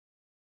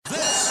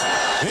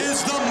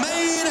is the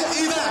main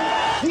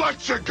event.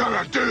 What you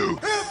gonna do?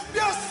 If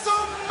you're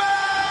some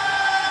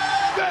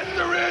man, Best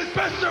there is,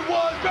 best there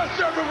was, best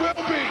there ever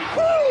will be.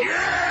 Woo!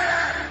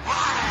 Yeah!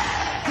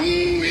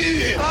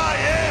 I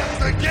am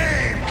the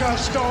game,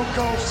 cause Stone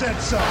Cold said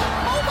so.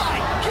 oh my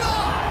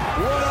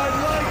God! What I'd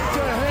like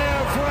to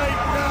have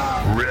right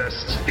now.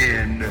 Rest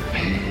in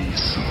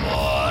peace.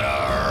 What a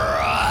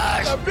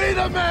rush. To be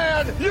the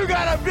man, you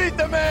gotta beat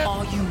the man.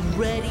 Are you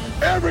ready?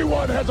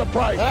 Everyone has a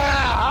price.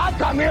 I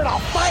come here to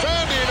fight.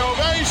 Standing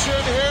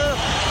ovation here.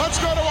 Let's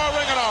go to our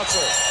ring announcer.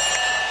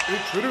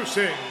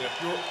 Introducing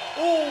your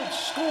old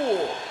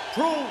school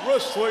pro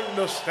wrestling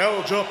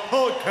nostalgia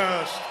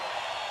podcast,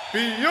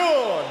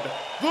 Beyond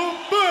the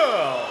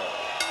Bell.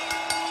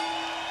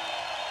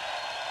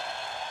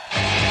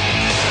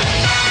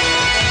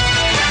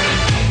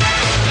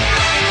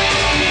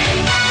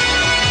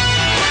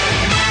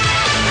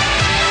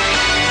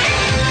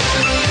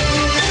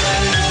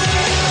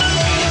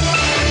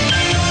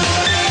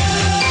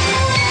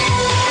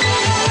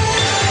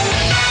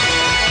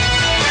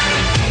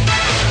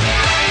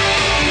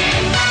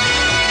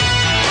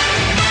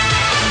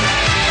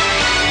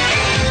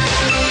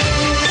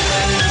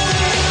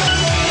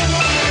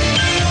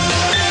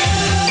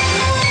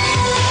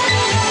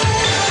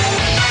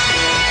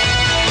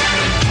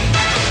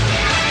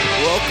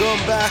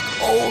 Welcome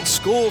back, old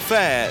school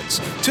fans,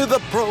 to the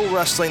Pro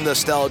Wrestling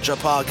Nostalgia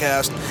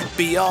Podcast,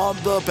 Beyond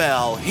the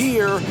Bell,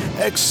 here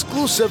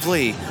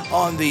exclusively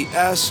on the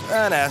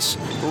SNS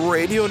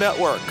Radio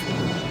Network.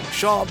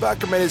 Sean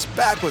Beckerman is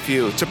back with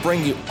you to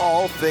bring you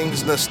all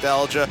things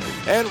nostalgia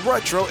and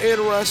retro in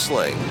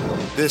wrestling.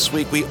 This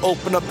week we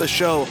open up the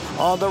show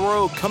on the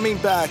road, coming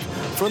back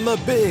from the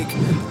big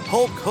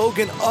Hulk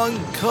Hogan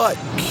Uncut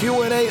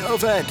Q&A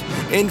event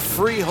in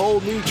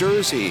Freehold, New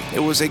Jersey.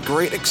 It was a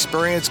great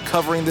experience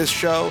covering this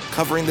show,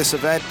 covering this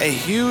event, a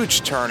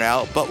huge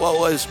turnout, but what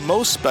was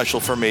most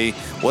special for me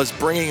was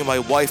bringing my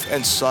wife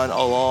and son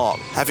along.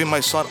 Having my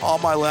son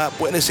on my lap,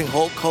 witnessing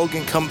Hulk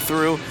Hogan come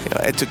through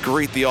and to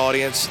greet the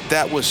audience,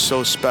 that was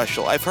so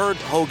special. I've heard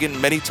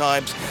Hogan many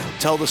times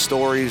tell the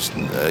stories.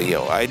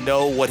 I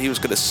know what he was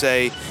going to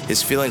say,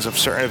 his feelings of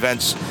certain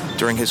events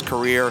during his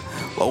career.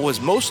 What was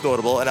most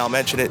notable, and I'll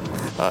mention it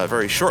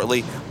very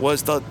shortly,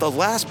 was the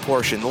last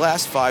portion, the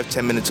last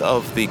 5-10 minutes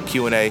of the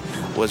Q&A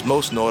was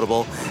most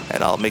notable,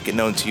 and I'll make it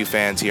known to you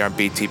fans here on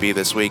BTB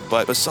this week.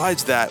 But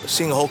besides that,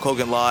 seeing Hulk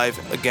Hogan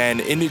live again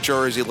in New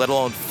Jersey, let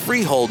alone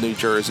Freehold, New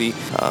Jersey,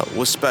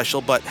 was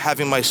special. But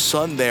having my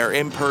son there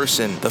in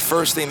person, the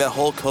first thing that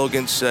Hulk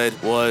Hogan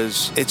said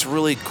was, "It's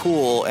really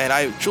cool," and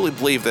I truly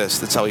believe this,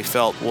 that's how he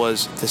felt,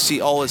 was to see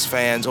all his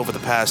fans over the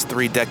past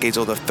 3 decades,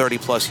 over the 30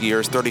 plus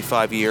years,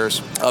 35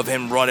 years of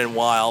him running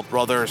wild,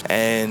 brothers,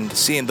 and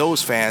seeing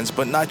those fans,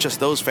 but not just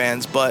those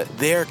fans, but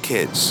their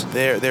kids,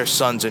 their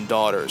sons and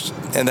daughters.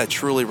 And that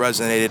truly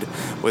resonated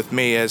with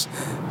me as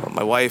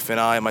my wife and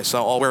I and my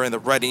son all wearing the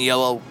red and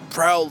yellow,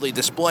 proudly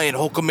displaying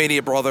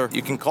Hulkamania, brother.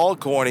 You can call it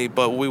corny,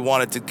 but we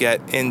wanted to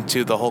get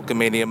into the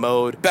Hulkamania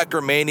mode.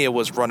 Beckermania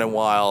was running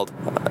wild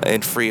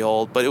in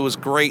Freehold, but it was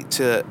great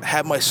to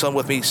have my son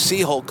with me,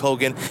 see Hulk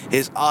Hogan,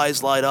 his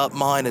eyes light up,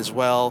 mine as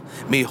well,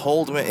 me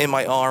hold him in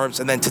my arms,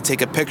 and then to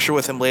take a picture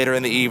with him later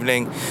in the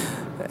evening.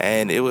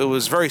 And it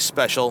was very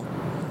special,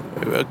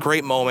 a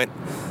great moment.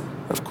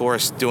 Of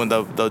course, doing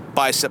the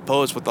bicep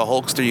pose with the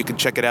Hulkster. You can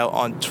check it out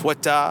on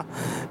Twitter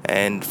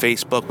and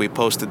Facebook. We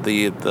posted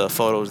the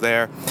photos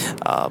there.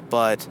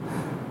 But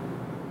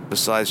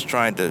besides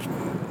trying to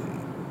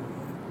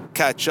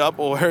catch up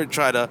or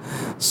try to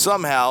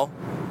somehow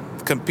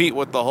compete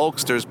with the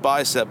Hulkster's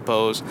bicep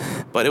pose,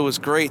 but it was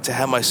great to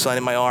have my son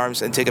in my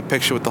arms and take a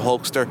picture with the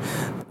Hulkster.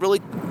 Really,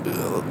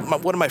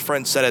 one of my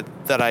friends said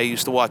it, that I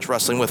used to watch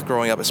wrestling with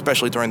growing up,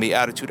 especially during the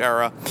Attitude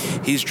Era.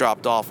 He's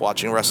dropped off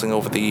watching wrestling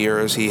over the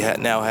years. He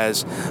now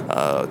has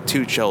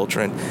 2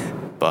 children,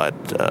 but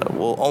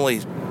will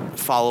only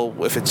follow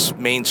if it's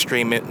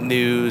mainstream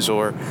news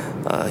or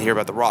hear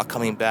about The Rock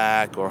coming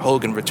back or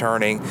Hogan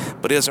returning,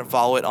 but he doesn't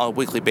follow it on a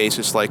weekly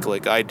basis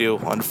like I do,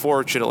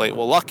 unfortunately.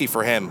 Well, lucky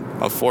for him,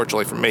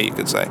 unfortunately for me, you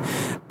could say.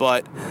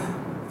 But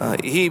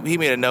he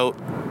made a note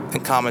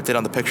and commented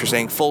on the picture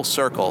saying full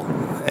circle,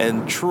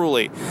 and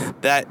truly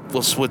that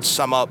would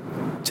sum up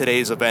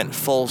today's event,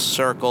 full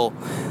circle,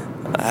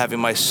 having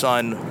my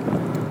son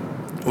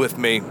with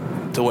me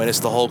to witness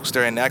the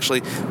Hulkster. And actually,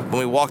 when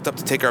we walked up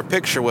to take our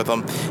picture with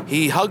him,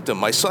 he hugged him.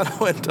 My son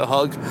went to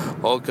hug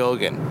Hulk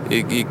Hogan.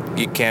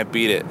 You can't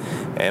beat it.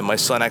 And my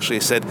son actually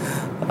said,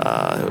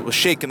 was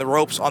shaking the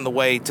ropes on the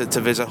way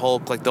to visit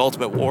Hulk like the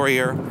Ultimate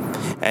Warrior.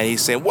 And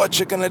he's saying, "What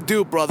you gonna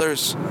do,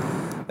 brothers?"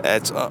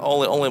 That's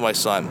only my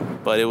son.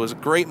 But it was a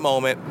great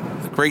moment,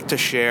 great to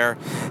share,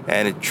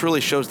 and it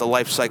truly shows the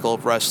life cycle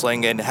of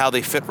wrestling and how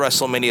they fit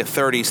WrestleMania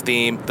 30's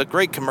theme. The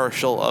great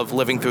commercial of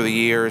living through the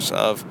years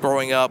of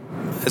growing up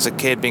as a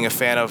kid, being a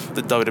fan of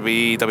the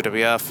WWE,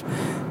 WWF,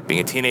 being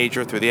a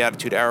teenager through the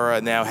Attitude Era,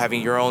 and now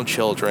having your own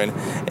children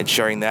and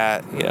sharing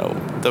that,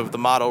 the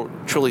motto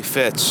truly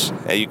fits.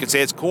 You could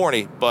say it's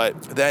corny,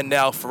 but then,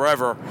 now,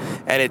 forever,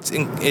 and it's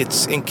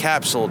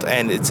encapsulated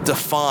and it's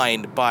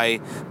defined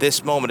by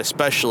this moment,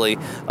 especially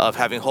of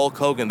having Hulk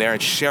Hogan there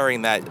and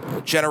sharing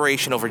that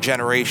generation over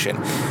generation.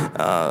 In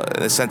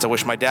a sense, I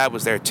wish my dad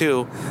was there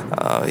too.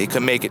 He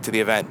couldn't make it to the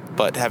event,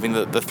 but having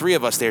the three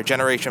of us there,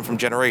 generation from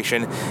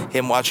generation,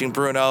 him watching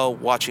Bruno,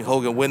 watching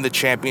Hogan win the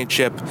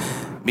championship,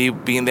 me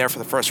being there for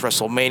the first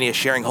WrestleMania,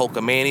 sharing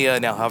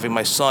Hulkamania, now having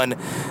my son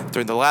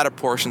during the latter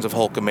portions of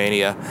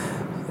Hulkamania.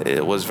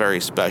 It was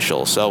very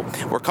special. So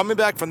we're coming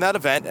back from that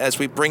event as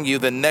we bring you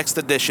the next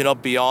edition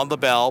of Beyond the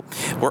Bell.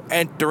 We're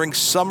entering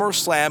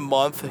SummerSlam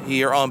month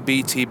here on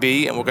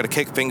BTB, and we're going to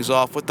kick things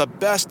off with the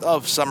best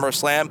of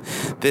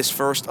SummerSlam. This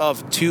first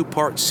of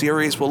two-part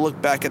series will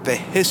look back at the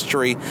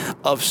history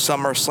of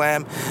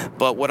SummerSlam.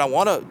 But what I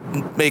want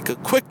to make a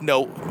quick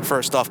note,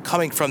 first off,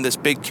 coming from this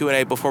big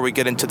Q&A before we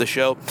get into the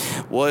show,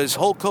 was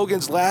Hulk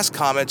Hogan's last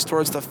comments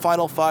towards the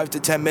final 5 to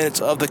 10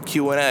 minutes of the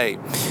Q&A.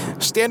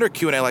 Standard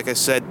Q&A, like I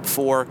said,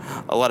 for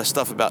a lot of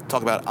stuff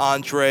talk about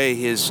Andre,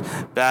 his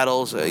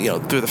battles,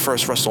 through the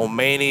first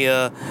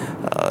WrestleMania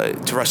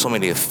to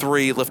WrestleMania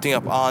 3, lifting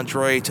up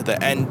Andre to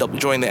the end,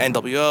 joining the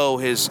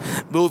NWO, his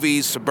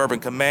movies, Suburban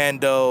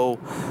Commando,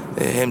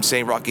 him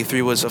saying Rocky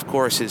 3 was, of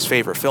course, his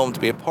favorite film to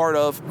be a part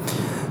of.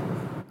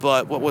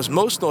 But what was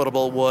most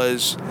notable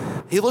was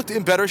he looked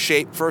in better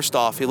shape. First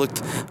off, he looked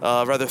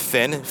rather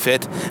thin,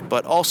 fit,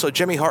 but also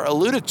Jimmy Hart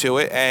alluded to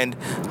it, and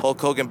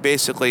Hulk Hogan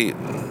basically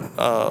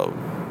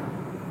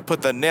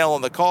put the nail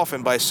in the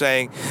coffin by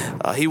saying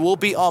he will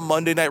be on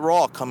Monday Night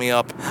Raw coming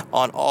up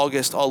on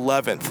August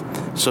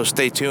 11th. So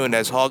stay tuned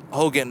as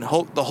Hogan, the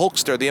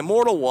Hulkster, the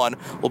Immortal One,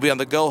 will be on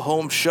the Go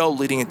Home show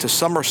leading into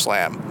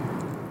SummerSlam.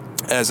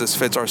 As this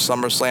fits our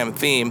SummerSlam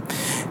theme,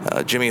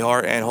 Jimmy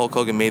Hart and Hulk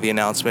Hogan made the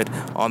announcement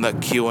on the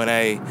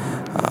Q&A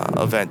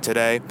event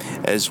today,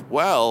 as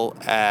well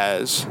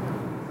as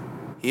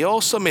he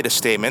also made a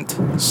statement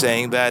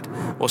saying that,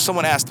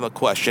 someone asked him a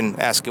question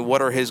asking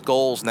what are his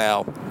goals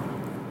now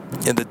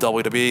in the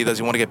WWE. Does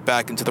he want to get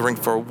back into the ring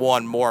for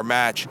one more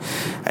match?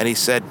 And he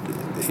said,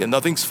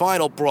 nothing's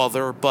final,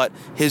 brother, but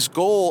his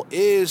goal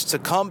is to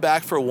come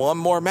back for one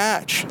more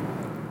match.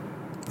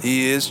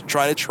 He is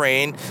trying to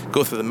train,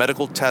 go through the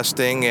medical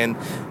testing, and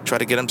try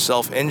to get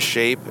himself in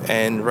shape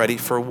and ready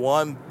for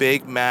one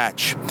big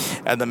match.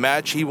 And the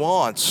match he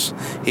wants,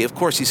 he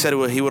said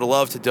he would have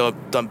loved to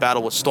have done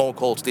battle with Stone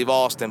Cold Steve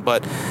Austin,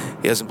 but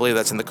he doesn't believe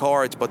that's in the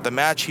cards. But the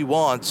match he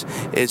wants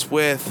is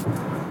with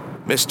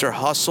Mr.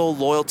 Hustle,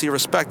 Loyalty,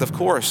 Respect, of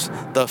course,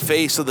 the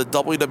face of the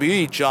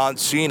WWE, John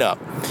Cena.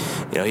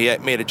 He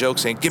had made a joke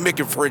saying, gimmick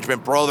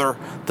infringement, brother,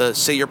 the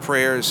say your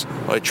prayers,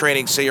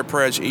 training, say your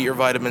prayers, eat your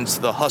vitamins,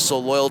 the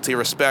Hustle, Loyalty,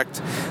 Respect.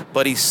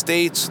 But the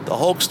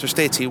Hulkster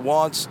states he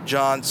wants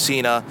John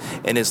Cena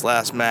in his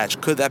last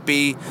match. Could that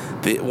be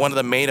one of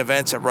the main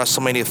events at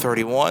WrestleMania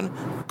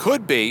 31?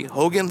 Could be.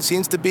 Hogan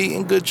seems to be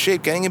in good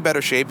shape, getting in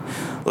better shape,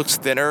 looks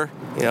thinner,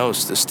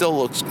 still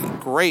looks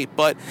great,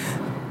 but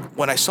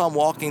when I saw him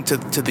walking to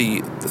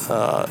the,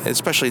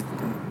 especially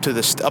to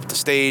up the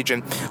stage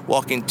and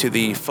walking to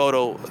the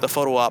photo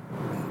op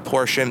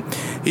portion,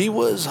 he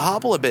was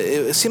hobbling a bit.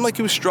 It seemed like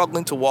he was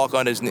struggling to walk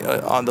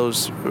on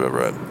those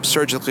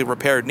surgically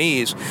repaired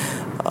knees.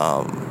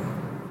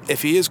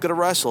 If he is going to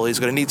wrestle, he's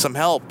going to need some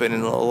help, and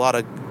a lot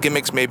of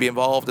gimmicks may be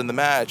involved in the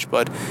match,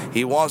 but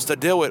he wants to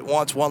do it,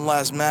 wants one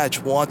last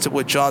match, wants it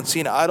with John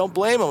Cena. I don't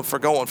blame him for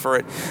going for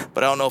it,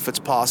 but I don't know if it's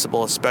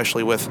possible,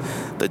 especially with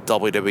the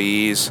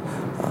WWE's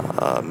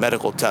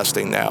medical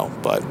testing now.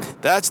 But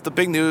that's the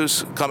big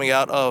news coming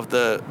out of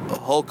the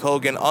Hulk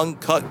Hogan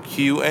Uncut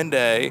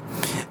Q&A,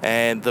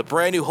 and the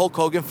brand new Hulk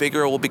Hogan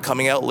figure will be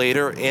coming out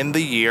later in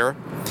the year,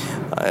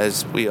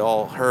 as we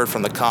all heard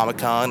from the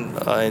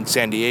Comic-Con in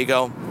San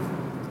Diego.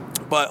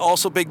 But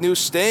also big news,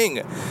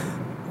 Sting,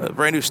 a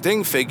brand new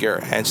Sting figure,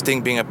 and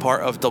Sting being a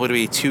part of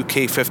WWE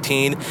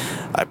 2K15.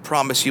 I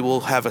promise you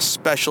we'll have a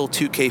special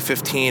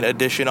 2K15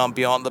 edition on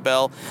Beyond the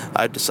Bell.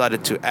 I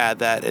decided to add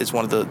that as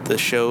one of the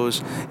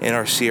shows in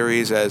our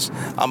series, as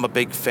I'm a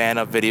big fan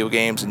of video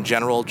games in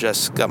general.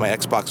 Just got my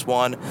Xbox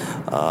One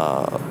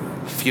a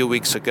few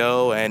weeks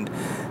ago, and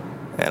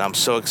I'm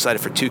so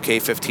excited for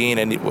 2K15,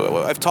 and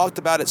I've talked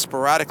about it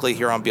sporadically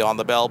here on Beyond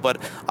the Bell,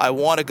 but I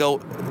want to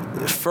go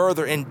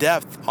further in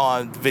depth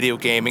on video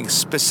gaming,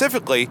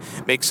 specifically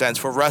makes sense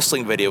for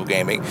wrestling video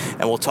gaming,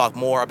 and we'll talk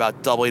more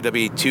about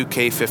WWE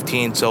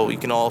 2K15, so you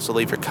can also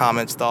leave your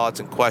comments, thoughts,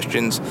 and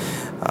questions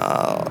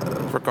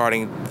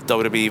regarding the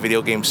WWE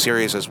video game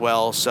series as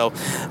well. So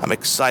I'm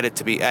excited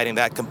to be adding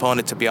that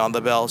component to Beyond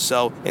the Bell.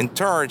 So in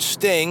turn,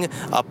 Sting,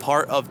 a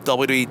part of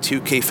WWE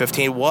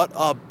 2K15. What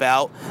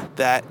about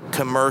that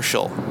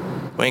commercial?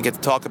 We didn't get to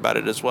talk about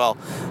it as well.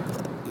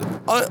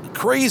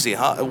 Crazy,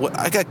 huh?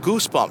 I got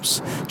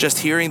goosebumps just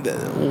hearing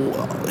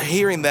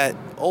that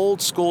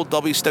old school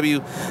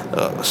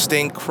WCW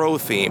Sting Crow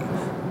theme.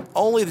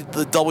 only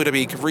the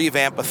WWE could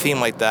revamp a theme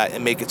like that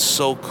and make it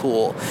so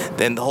cool.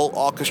 Then the whole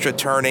orchestra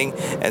turning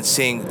and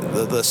seeing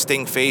the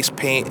Sting face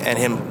paint and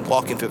him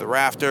walking through the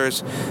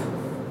rafters.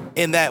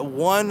 In that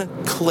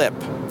one clip,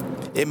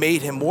 it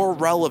made him more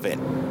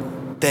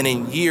relevant than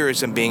in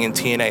years of being in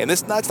TNA. And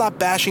that's not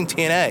bashing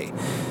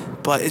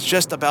TNA, but it's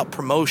just about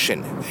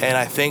promotion. And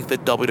I think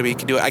that WWE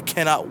can do it. I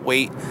cannot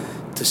wait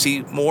to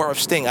see more of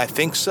Sting. I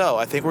think so.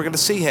 I think we're going to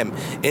see him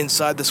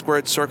inside the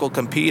squared circle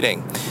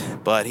competing.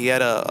 But he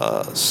had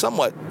a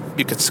somewhat,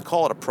 you could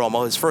call it a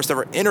promo, his first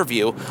ever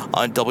interview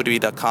on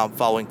WWE.com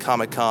following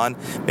Comic-Con,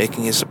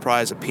 making his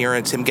surprise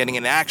appearance, him getting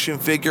an action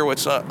figure,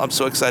 which I'm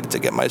so excited to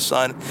get my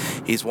son.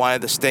 He's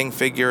wanted the Sting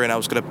figure, and I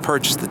was going to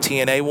purchase the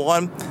TNA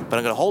one, but I'm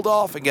going to hold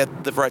off and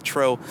get the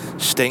retro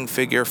Sting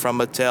figure from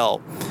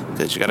Mattel,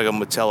 because you got to go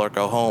Mattel or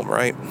go home,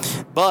 right?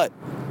 But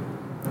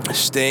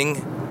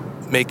Sting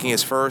making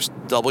his first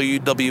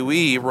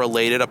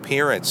WWE-related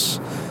appearance.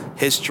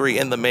 History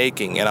in the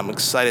making, and I'm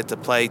excited to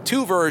play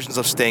two versions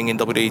of Sting in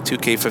WWE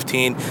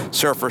 2K15,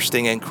 Surfer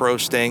Sting and Crow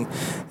Sting,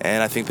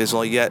 and I think there's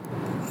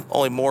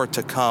only more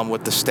to come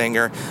with the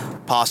Stinger.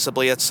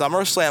 Possibly at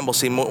SummerSlam we'll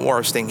see more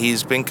of Sting.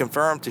 He's been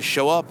confirmed to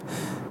show up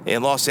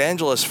in Los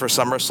Angeles for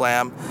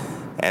SummerSlam,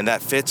 and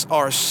that fits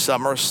our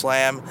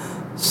SummerSlam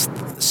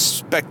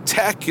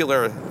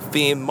spectacular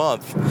theme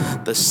month.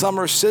 The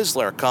Summer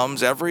Sizzler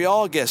comes every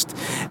August,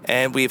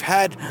 and we've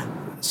had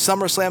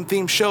SummerSlam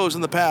themed shows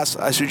in the past.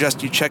 I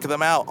suggest you check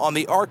them out on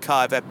the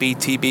archive at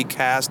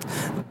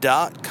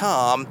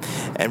btbcast.com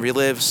and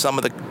relive some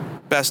of the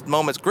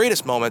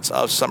greatest moments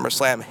of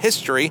SummerSlam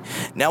history.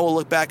 Now we'll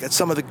look back at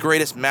some of the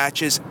greatest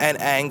matches and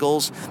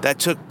angles that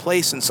took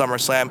place in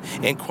SummerSlam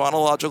in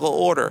chronological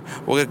order.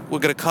 We're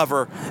going to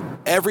cover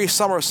every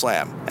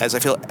SummerSlam, as I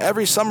feel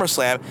every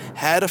SummerSlam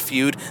had a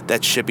feud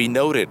that should be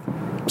noted.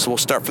 So we'll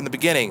start from the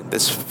beginning.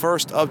 This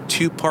first of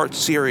two-part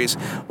series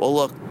will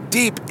look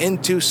deep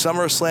into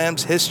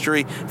SummerSlam's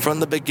history from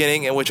the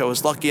beginning, in which I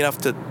was lucky enough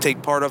to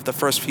take part of the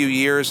first few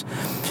years,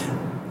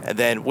 and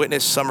then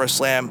witness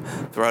SummerSlam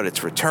throughout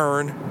its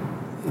return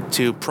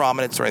to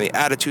prominence during the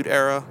Attitude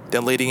Era,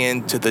 then leading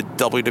into the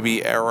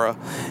WWE era,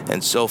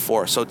 and so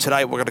forth. So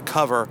tonight we're going to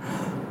cover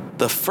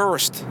the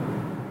first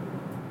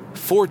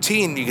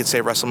 14, you could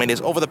say,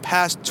 WrestleManias over the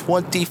past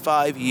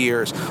 25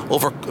 years.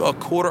 Over a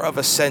quarter of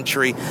a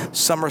century,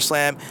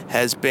 SummerSlam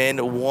has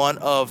been one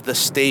of the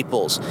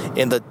staples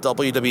in the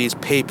WWE's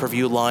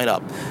pay-per-view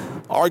lineup.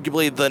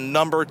 Arguably the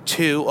number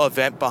 2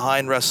 event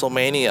behind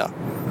WrestleMania.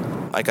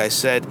 Like I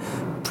said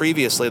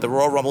previously, the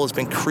Royal Rumble has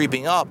been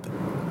creeping up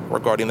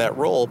regarding that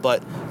role,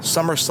 but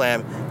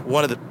SummerSlam,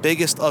 one of the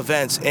biggest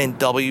events in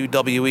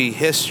WWE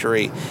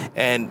history,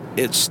 and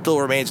it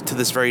still remains to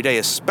this very day,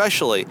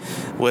 especially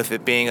with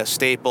it being a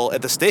staple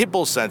at the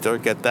Staples Center,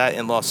 get that,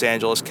 in Los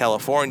Angeles,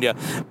 California.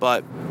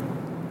 But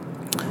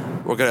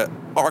we're going to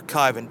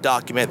archive and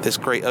document this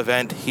great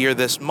event here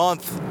this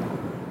month,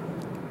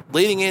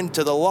 leading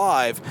into the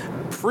live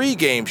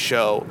pregame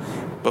show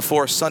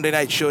before Sunday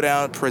Night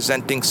Showdown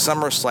presenting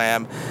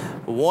SummerSlam.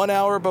 1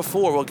 hour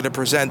before, we're going to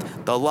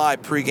present the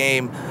live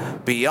pregame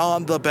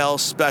Beyond the Bell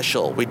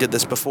special. We did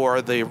this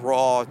before the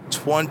Raw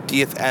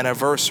 20th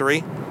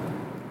anniversary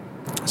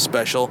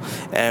special,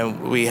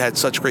 and we had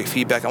such great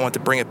feedback. I wanted to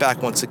bring it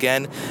back once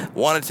again.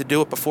 Wanted to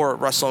do it before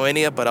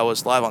WrestleMania, but I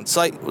was live on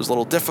site. It was a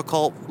little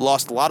difficult.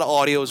 Lost a lot of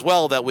audio as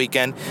well that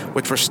weekend,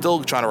 which we're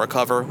still trying to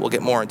recover. We'll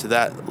get more into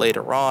that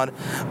later on.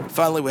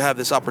 Finally, we have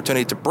this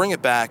opportunity to bring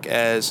it back,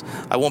 as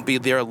I won't be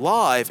there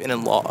live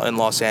in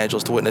Los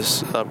Angeles to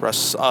witness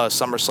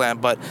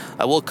SummerSlam, but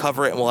I will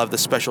cover it, and we'll have the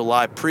special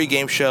live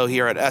pregame show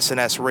here at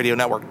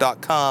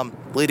SNSRadioNetwork.com,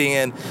 leading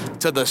in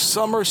to the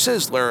Summer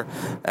Sizzler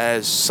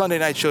as Sunday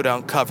Night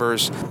Showdown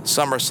covers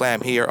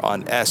SummerSlam here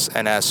on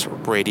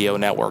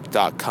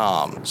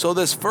SNSRadioNetwork.com. So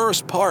this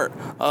first part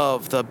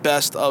of the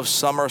Best of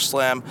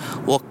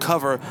SummerSlam will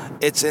cover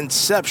its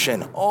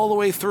inception all the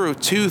way through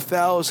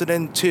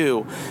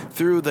 2002,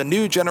 through the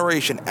New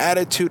Generation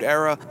Attitude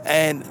Era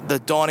and the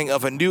dawning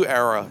of a new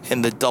era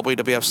in the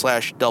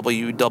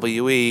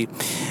WWF/WWE.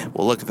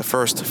 We'll look at the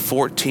first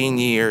 14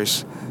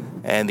 years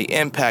and the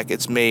impact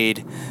it's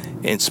made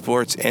in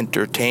sports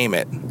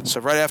entertainment.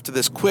 So right after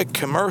this quick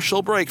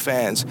commercial break,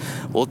 fans,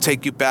 we'll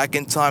take you back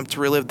in time to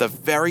relive the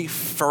very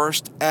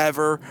first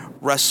ever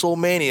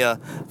WrestleMania,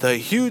 the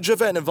huge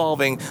event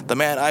involving the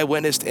man I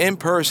witnessed in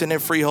person in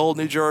Freehold,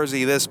 New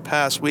Jersey this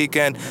past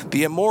weekend,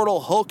 the immortal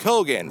Hulk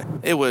Hogan.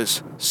 It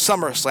was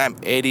SummerSlam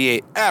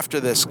 88.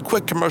 After this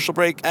quick commercial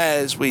break,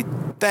 as we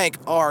thank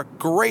our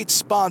great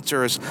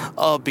sponsors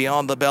of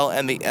Beyond the Bell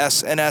and the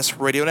SNS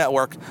Radio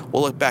Network,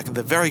 we'll look back at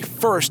the very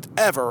first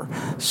ever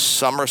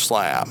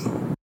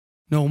SummerSlam.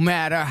 No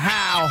matter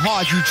how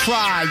hard you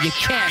try, you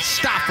can't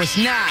stop us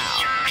now.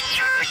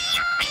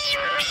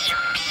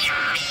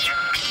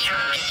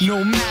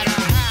 No matter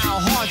how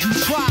hard you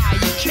try,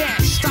 you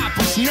can't stop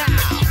us now.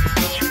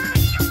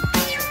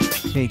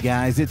 Hey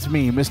guys, it's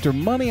me, Mr.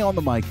 Money on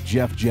the Mic,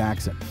 Jeff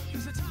Jackson.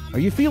 Are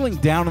you feeling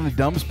down in the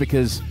dumps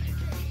because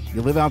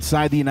you live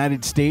outside the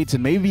United States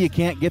and maybe you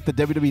can't get the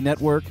WWE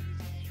Network?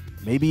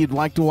 Maybe you'd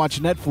like to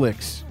watch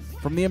Netflix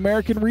from the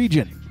American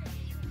region.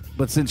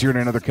 But since you're in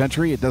another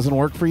country, it doesn't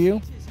work for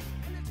you?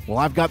 Well,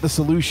 I've got the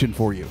solution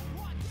for you.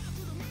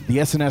 The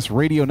SNS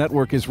Radio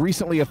Network is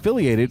recently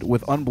affiliated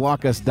with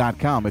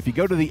UnblockUs.com. If you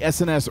go to the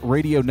SNS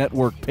Radio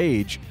Network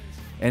page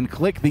and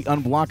click the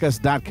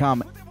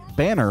UnblockUs.com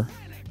banner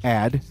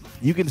ad,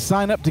 you can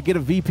sign up to get a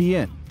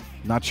VPN.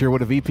 Not sure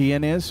what a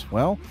VPN is?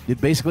 Well,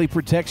 it basically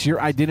protects your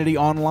identity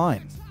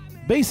online.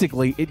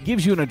 Basically, it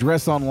gives you an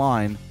address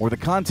online where the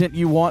content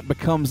you want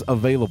becomes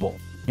available.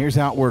 Here's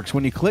how it works.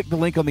 When you click the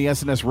link on the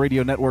SNS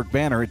Radio Network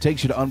banner, it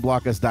takes you to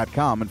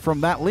UnblockUs.com, and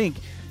from that link,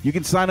 you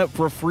can sign up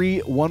for a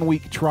free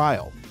 1-week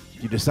trial.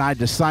 If you decide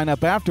to sign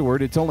up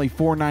afterward, it's only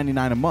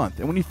 $4.99 a month.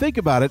 And when you think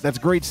about it, that's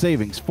great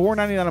savings.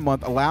 $4.99 a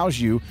month allows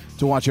you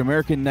to watch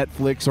American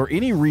Netflix or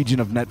any region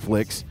of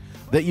Netflix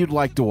that you'd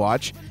like to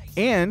watch.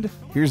 And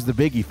here's the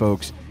biggie,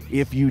 folks.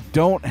 If you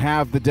don't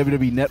have the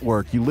WWE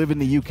Network, you live in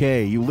the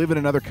UK, you live in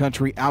another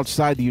country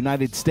outside the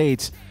United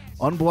States,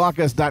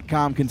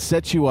 UnblockUs.com can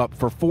set you up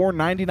for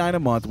 $4.99 a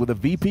month with a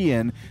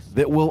VPN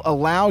that will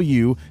allow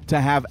you to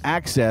have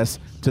access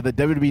to the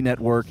WWE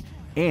Network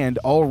and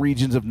all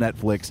regions of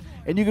Netflix.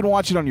 And you can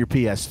watch it on your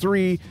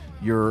PS3,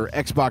 your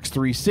Xbox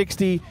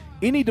 360,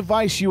 any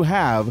device you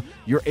have,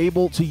 you're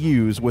able to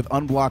use with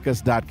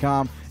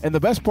UnblockUs.com. And the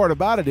best part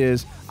about it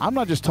is, I'm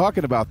not just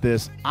talking about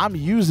this, I'm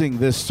using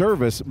this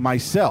service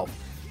myself.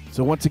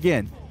 So once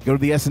again, go to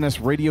the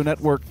SNS Radio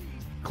Network,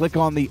 click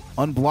on the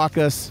Unblock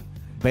Us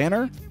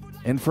banner,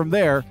 and from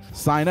there,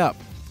 sign up.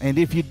 And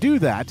if you do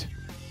that,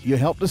 you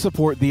help to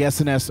support the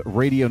SNS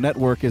Radio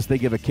Network as they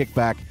give a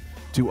kickback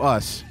to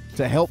us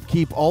to help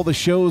keep all the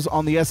shows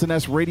on the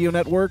SNS Radio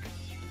Network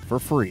for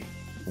free.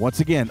 Once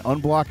again,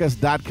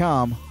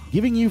 UnblockUs.com,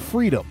 giving you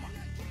freedom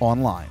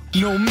online.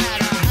 No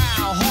matter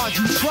how hard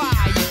you try,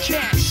 you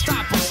can't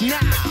stop us now.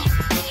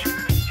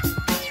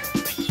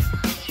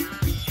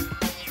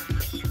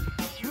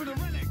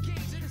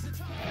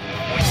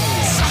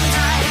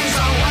 Sometimes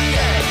I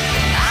wonder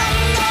I'm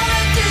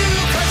gonna do,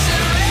 'cause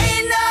there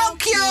ain't no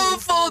cure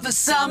for the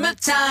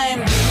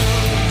summertime.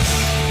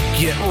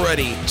 Get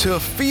ready to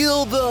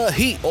feel the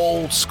heat,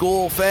 old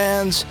school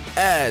fans,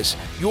 as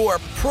your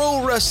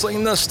pro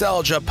wrestling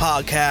nostalgia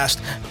podcast,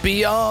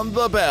 Beyond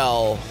the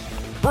Bell,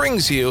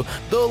 brings you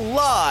the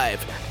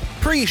live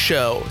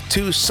pre-show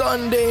to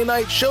Sunday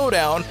Night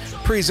Showdown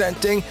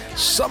presenting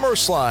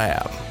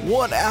SummerSlam.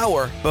 1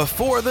 hour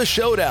before the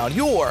showdown,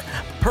 your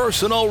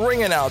personal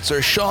ring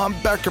announcer, Sean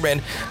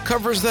Beckerman,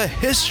 covers the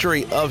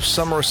history of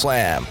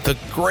SummerSlam, the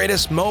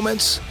greatest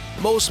moments,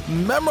 most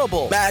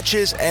memorable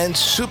matches, and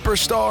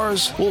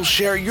superstars. Will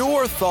share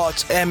your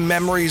thoughts and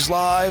memories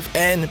live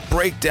and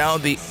break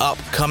down the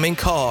upcoming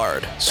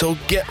card. So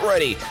get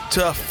ready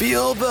to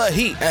feel the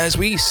heat as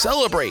we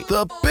celebrate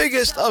the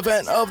biggest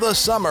event of the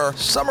summer,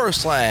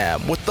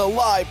 SummerSlam, with the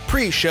live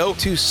pre-show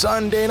to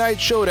Sunday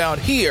Night Showdown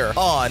here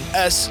on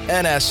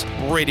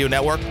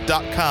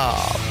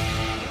SNSRadioNetwork.com.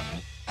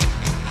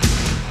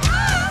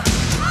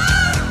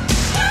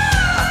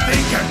 I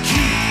think I'm cute.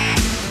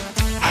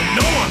 I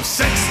know I'm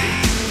sexy.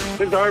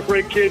 This is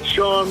Heartbreak Kid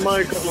Shawn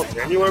Michaels,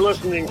 and you are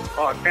listening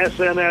on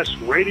SNS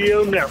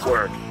Radio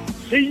Network.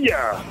 See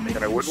ya,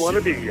 and I wouldn't want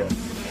to be ya.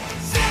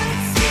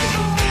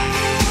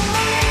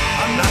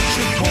 I'm not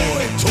your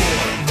boy toy.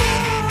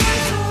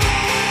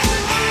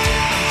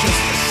 I'm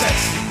just a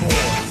sexy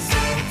boy.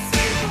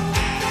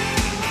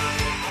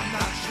 I'm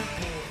not your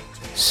boy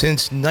toy.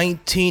 Since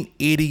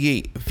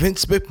 1988,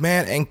 Vince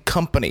McMahon and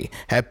company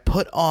had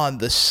put on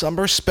the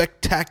Summer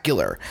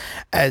Spectacular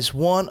as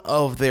one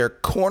of their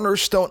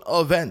cornerstone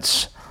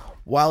events.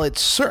 While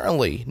it's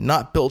certainly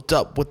not built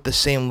up with the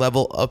same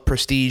level of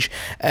prestige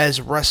as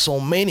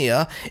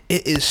WrestleMania,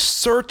 it is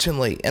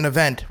certainly an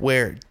event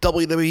where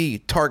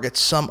WWE targets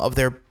some of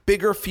their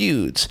bigger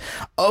feuds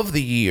of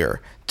the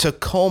year to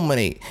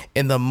culminate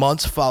in the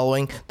months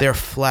following their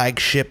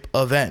flagship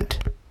event.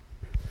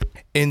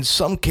 In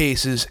some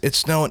cases,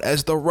 it's known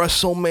as the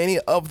WrestleMania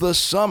of the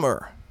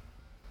summer.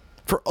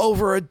 For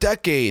over a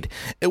decade,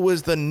 it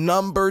was the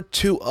number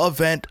 2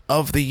 event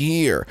of the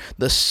year,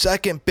 the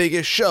second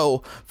biggest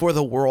show for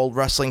the World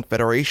Wrestling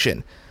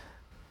Federation.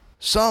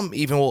 Some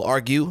even will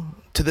argue,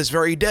 to this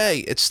very day,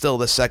 it's still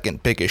the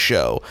second biggest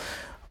show.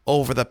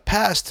 Over the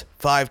past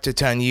 5 to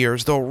 10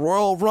 years, the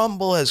Royal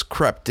Rumble has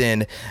crept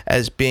in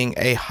as being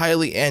a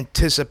highly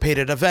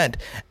anticipated event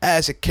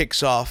as it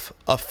kicks off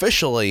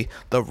officially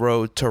the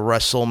road to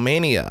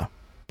WrestleMania.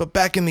 But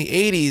back in the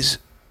 80s,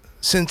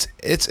 since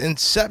its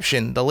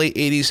inception, the late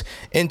 80s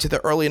into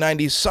the early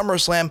 90s,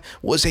 SummerSlam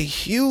was a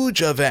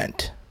huge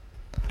event.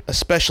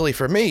 Especially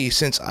for me,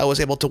 since I was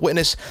able to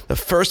witness the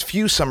first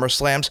few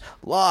SummerSlams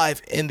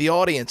live in the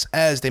audience,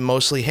 as they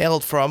mostly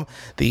hailed from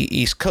the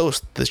East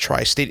Coast, the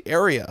tri-state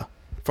area.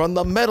 From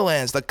the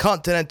Meadowlands, the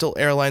Continental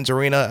Airlines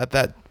Arena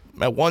at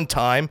one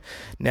time,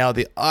 now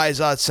the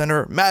Izod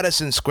Center,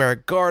 Madison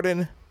Square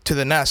Garden, to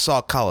the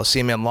Nassau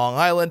Coliseum in Long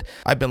Island.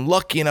 I've been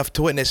lucky enough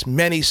to witness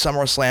many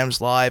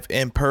SummerSlams live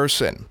in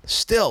person.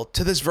 Still,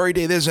 to this very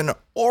day, there's an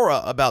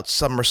aura about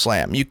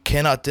SummerSlam. You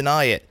cannot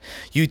deny it.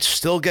 You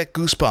still get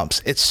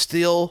goosebumps.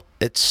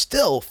 It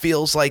still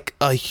feels like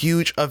a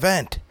huge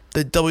event.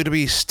 The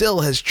WWE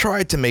still has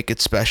tried to make it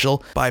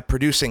special by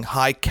producing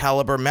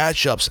high-caliber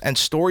matchups and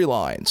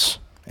storylines.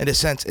 In a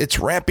sense, it's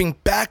ramping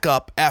back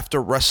up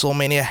after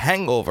WrestleMania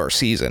Hangover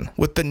season.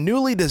 With the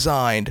newly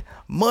designed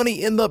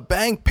Money in the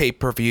Bank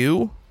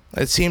pay-per-view,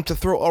 it seemed to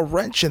throw a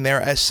wrench in there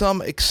as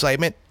some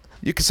excitement,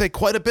 you could say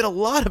quite a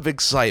lot of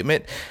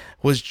excitement,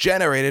 was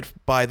generated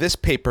by this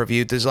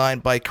pay-per-view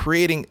designed by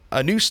creating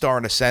a new star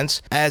in a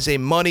sense, as a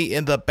Money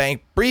in the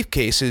Bank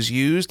briefcase is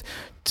used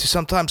to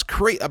sometimes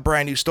create a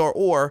brand new star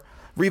or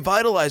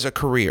revitalize a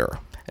career.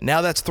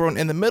 Now that's thrown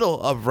in the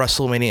middle of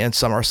WrestleMania and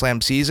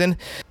SummerSlam season.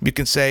 You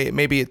can say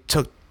maybe it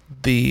took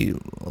a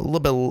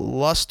little bit of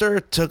luster,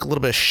 took a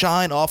little bit of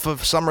shine off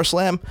of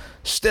SummerSlam.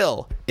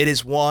 Still, it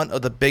is one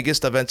of the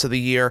biggest events of the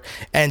year.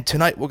 And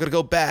tonight we're going to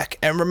go back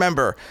and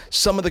remember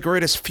some of the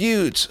greatest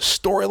feuds,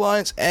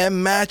 storylines,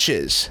 and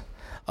matches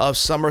of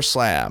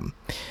SummerSlam.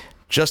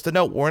 Just a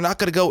note, we're not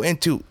going to go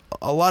into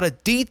a lot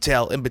of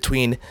detail in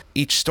between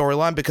each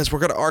storyline because we're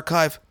going to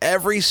archive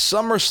every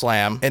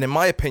SummerSlam and, in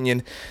my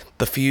opinion,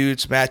 the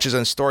feuds, matches,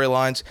 and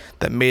storylines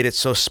that made it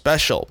so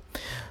special.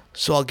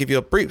 So I'll give you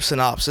a brief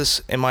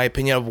synopsis, in my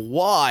opinion, of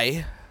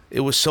why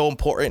it was so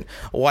important,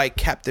 why it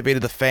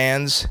captivated the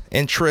fans'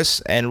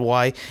 interests, and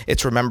why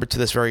it's remembered to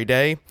this very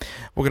day.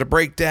 We're going to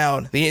break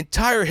down the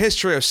entire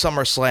history of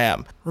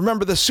SummerSlam.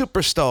 Remember the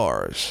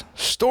superstars,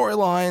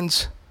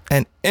 storylines,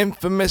 and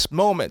infamous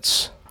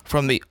moments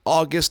from the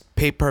August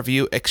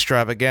pay-per-view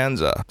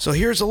extravaganza. So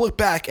here's a look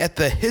back at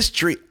the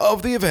history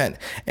of the event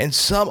and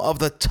some of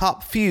the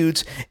top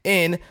feuds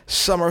in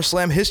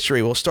SummerSlam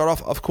history. We'll start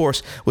off, of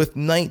course, with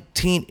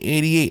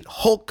 1988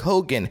 Hulk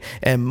Hogan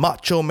and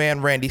Macho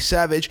Man Randy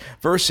Savage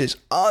versus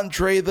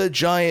Andre the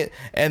Giant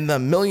and the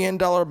 $1 Million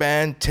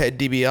Man Ted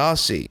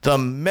DiBiase. The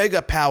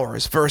Mega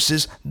Powers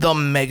versus the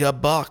Mega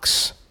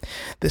Bucks.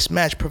 This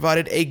match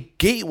provided a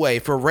gateway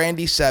for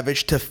Randy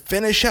Savage to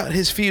finish out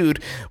his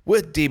feud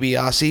with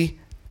DiBiase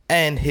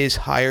and his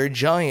hired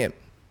giant.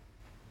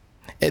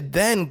 It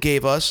then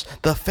gave us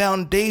the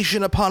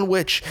foundation upon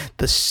which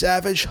the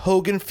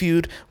Savage-Hogan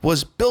feud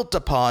was built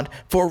upon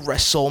for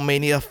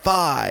WrestleMania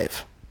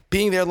 5.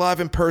 Being there live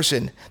in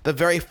person, the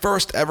very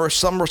first ever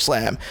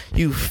SummerSlam,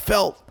 you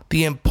felt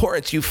the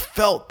importance, you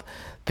felt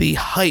the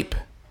hype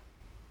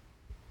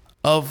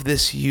of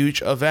this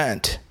huge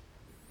event.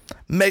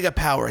 Mega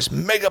Powers,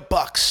 Mega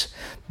Bucks.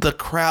 The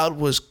crowd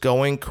was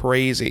going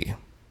crazy.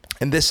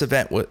 And this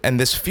event and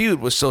this feud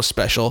was so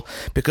special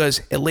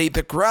because it laid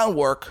the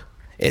groundwork.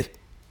 It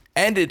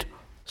ended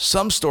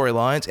some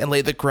storylines and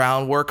laid the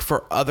groundwork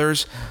for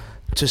others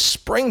to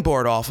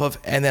springboard off of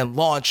and then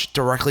launch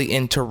directly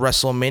into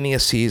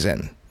WrestleMania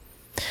season.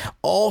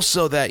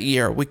 Also that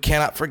year, we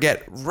cannot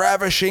forget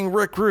Ravishing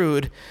Rick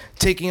Rude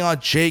taking on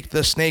Jake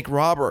the Snake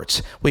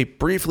Roberts. We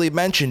briefly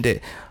mentioned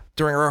it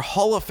during our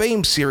Hall of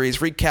Fame series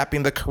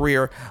recapping the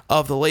career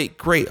of the late,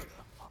 great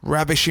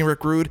Ravishing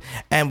Rick Rude,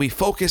 and we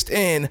focused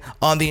in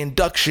on the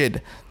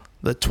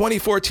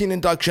 2014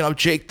 induction of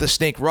Jake the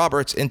Snake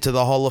Roberts into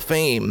the Hall of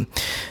Fame.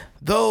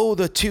 Though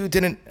the two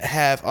didn't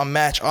have a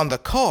match on the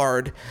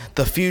card,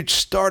 the feud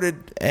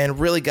started and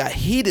really got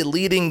heated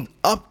leading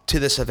up to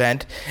this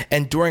event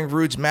and during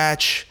Rude's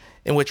match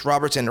in which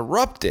Roberts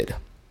interrupted.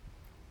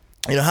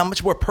 You know, how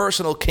much more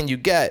personal can you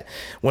get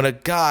when a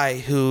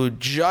guy who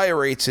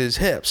gyrates his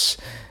hips,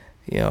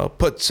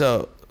 puts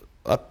a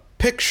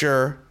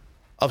picture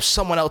of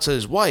someone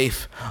else's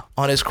wife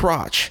on his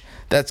crotch?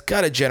 That's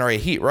got to generate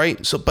heat,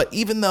 right? But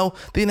even though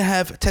they didn't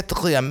have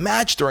technically a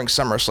match during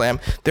SummerSlam,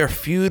 their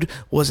feud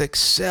was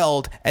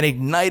excelled and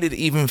ignited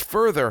even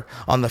further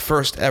on the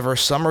first ever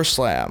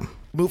SummerSlam.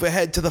 Move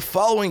ahead to the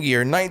following year,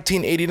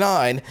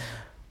 1989,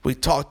 we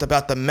talked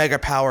about the Mega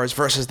Powers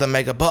versus the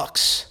Mega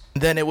Bucks.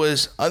 Then it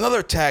was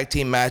another tag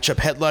team matchup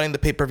headlining the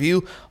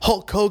pay-per-view,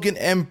 Hulk Hogan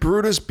and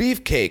Brutus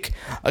Beefcake,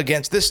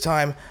 against this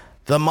time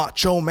the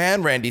Macho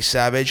Man Randy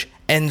Savage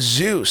and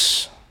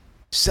Zeus.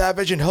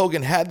 Savage and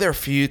Hogan had their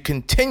feud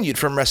continued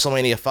from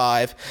WrestleMania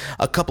 5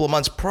 a couple of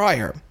months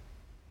prior.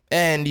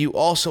 And you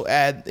also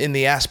add in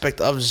the aspect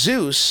of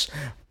Zeus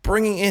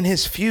bringing in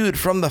his feud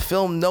from the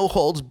film No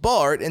Holds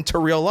Barred into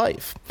real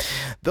life.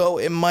 Though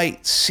it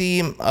might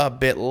seem a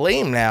bit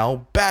lame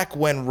now, back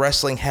when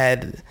wrestling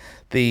had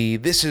the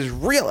this is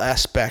real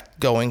aspect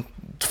going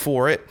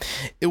for it,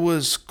 it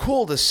was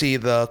cool to see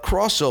the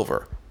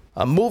crossover.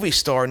 A movie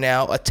star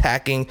now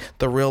attacking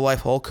the real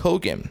life Hulk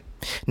Hogan.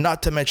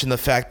 Not to mention the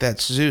fact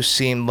that Zeus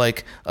seemed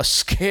like a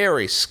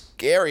scary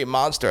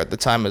monster at the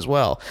time as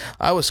well.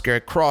 I was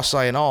scared,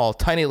 cross-eye and all.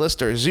 Tiny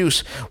Lister,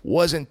 Zeus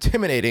was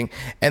intimidating,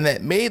 and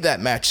that made that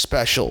match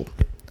special.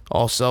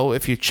 Also,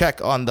 if you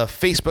check on the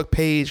Facebook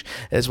page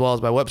as well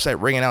as my website,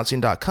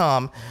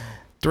 ringannouncing.com,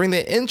 during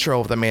the intro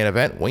of the main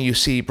event, when you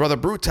see Brother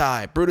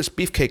Brutus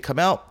Beefcake come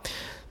out,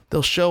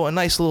 they'll show a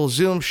nice little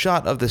zoom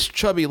shot of this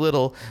chubby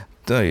little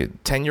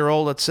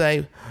 10-year-old, let's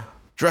say,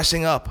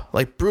 dressing up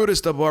like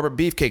Brutus the Barber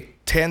Beefcake,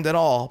 tanned and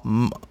all,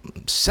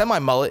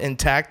 semi-mullet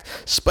intact,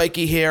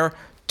 spiky hair,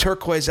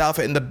 turquoise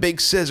outfit, and the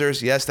big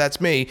scissors. Yes,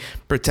 that's me,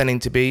 pretending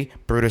to be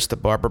Brutus the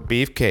Barber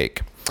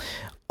Beefcake.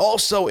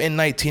 Also in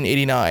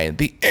 1989,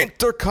 the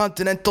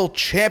Intercontinental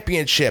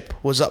Championship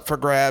was up for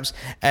grabs,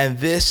 and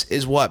this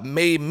is what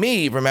made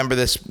me remember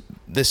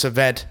this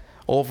event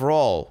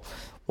overall.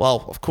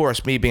 Well, of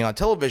course, me being on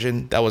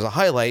television, that was a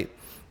highlight.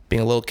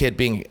 Being a little kid,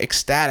 being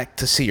ecstatic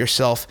to see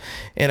yourself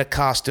in a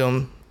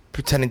costume,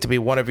 pretending to be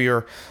one of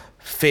your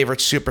favorite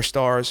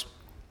superstars.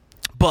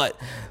 But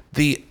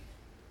the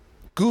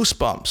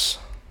goosebumps,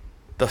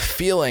 the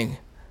feeling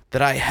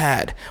that I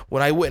had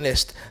when I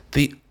witnessed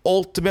the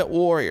Ultimate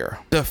Warrior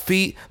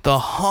defeat the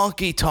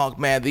Honky Tonk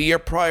Man the year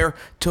prior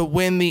to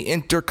win the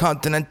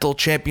Intercontinental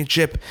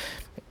Championship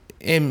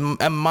in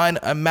a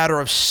matter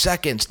of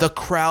seconds. The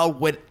crowd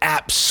went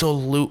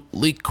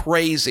absolutely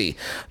crazy.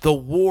 The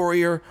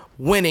Warrior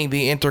winning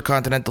the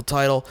Intercontinental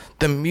title,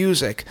 the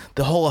music,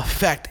 the whole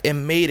effect, it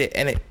made it,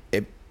 and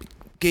it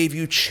gave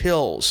you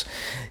chills.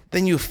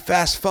 Then you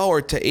fast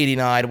forward to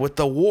 89 with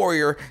the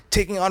Warrior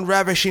taking on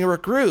Ravishing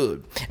Rick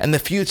Rude. And the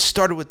feud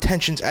started with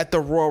tensions at the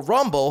Royal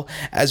Rumble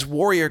as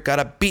Warrior got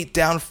a beat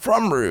down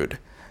from Rude.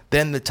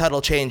 Then the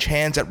title changed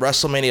hands at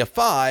WrestleMania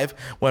 5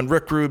 when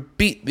Rick Rude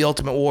beat the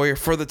Ultimate Warrior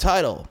for the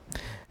title.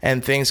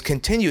 And things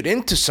continued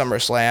into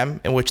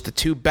SummerSlam, in which the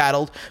two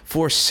battled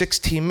for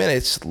 16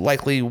 minutes,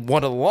 likely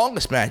one of the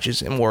longest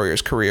matches in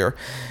Warrior's career.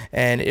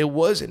 And it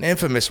was an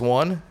infamous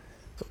one.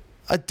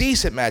 A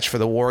decent match for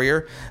the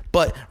Warrior,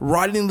 but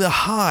riding the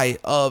high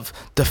of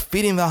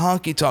defeating the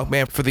Honky Tonk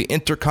Man for the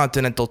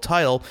Intercontinental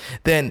title,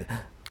 then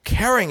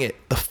carrying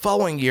it the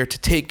following year to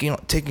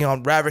taking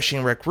on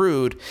Ravishing Rick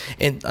Rude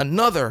in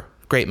another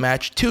great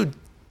match. Two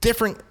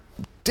different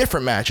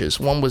matches.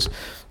 One was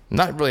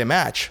not really a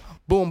match.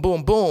 Boom,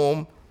 boom,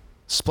 boom,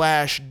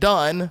 splash,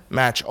 done,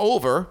 match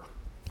over.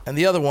 And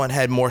the other one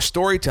had more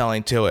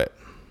storytelling to it.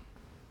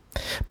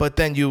 But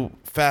then you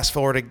fast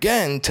forward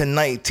again to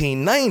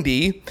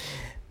 1990,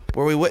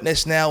 where we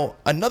witness now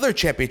another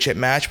championship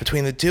match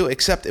between the two,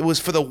 except it was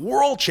for the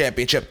World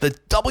Championship, the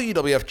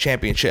WWF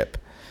Championship,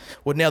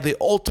 with now the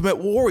Ultimate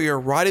Warrior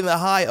riding the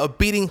high of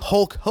beating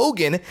Hulk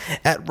Hogan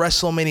at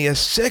WrestleMania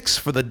 6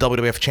 for the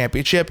WWF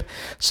Championship.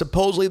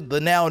 Supposedly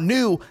the now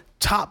new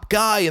top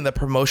guy in the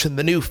promotion,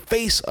 the new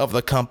face of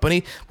the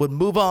company, would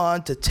move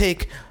on to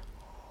take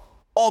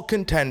all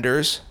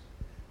contenders,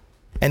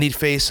 and he'd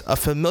face a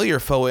familiar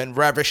foe in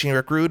Ravishing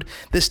Rick Rude,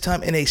 this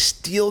time in a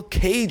steel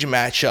cage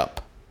matchup.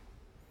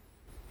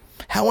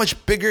 How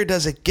much bigger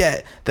does it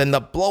get than the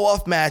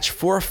blow-off match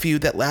for a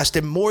feud that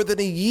lasted more than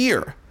a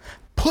year?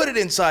 Put it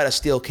inside a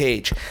steel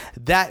cage.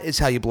 That is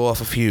how you blow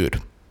off a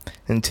feud.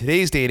 In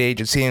today's day and age,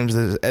 it seems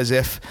as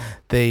if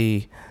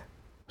they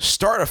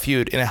start a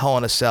feud in a Hell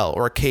in a Cell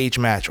or a cage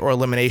match or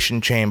elimination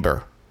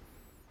chamber.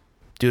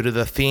 Due to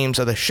the themes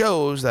of the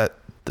shows that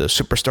the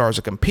superstars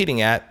are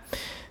competing at,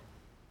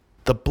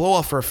 the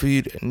blow-off for a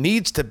feud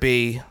needs to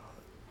be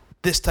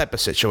this type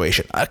of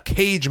situation, a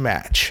cage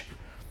match.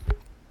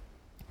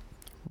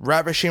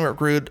 Ravishing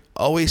Rick Rude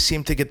always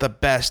seemed to get the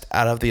best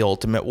out of the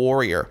Ultimate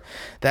Warrior.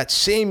 That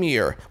same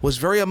year was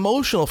very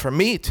emotional for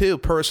me too,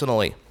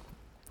 personally,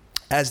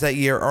 as that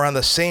year around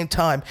the same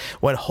time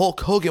when Hulk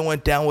Hogan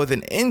went down with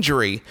an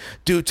injury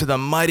due to the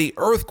mighty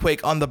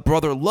earthquake on the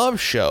Brother Love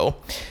show,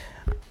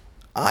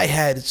 I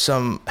had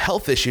some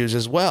health issues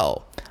as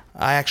well.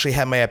 I actually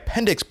had my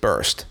appendix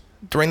burst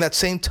during that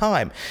same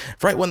time.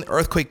 Right when the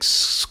earthquake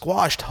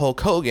squashed Hulk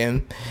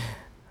Hogan,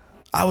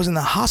 I was in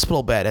the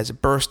hospital bed as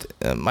it burst.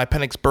 My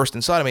appendix burst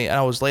inside of me, and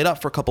I was laid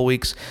up for a couple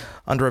weeks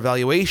under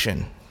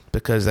evaluation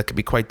because that could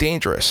be quite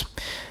dangerous.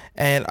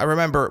 And I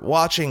remember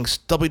watching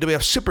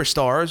WWF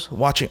Superstars,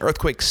 watching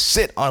Earthquake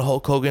sit on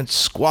Hulk Hogan,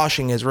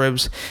 squashing his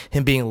ribs,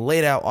 him being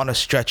laid out on a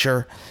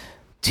stretcher,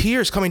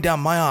 tears coming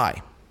down my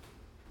eye.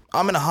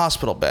 I'm in a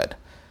hospital bed,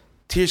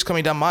 tears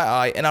coming down my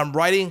eye, and I'm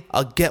writing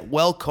a get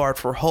well card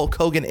for Hulk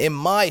Hogan in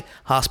my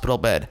hospital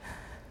bed.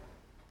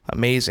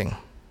 Amazing.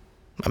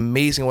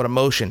 Amazing what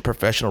emotion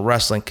professional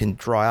wrestling can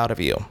draw out of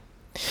you.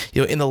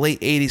 You know, in the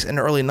late 80s and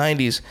early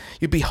 90s,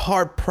 you'd be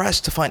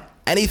hard-pressed to find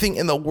anything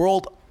in the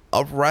world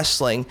of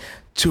wrestling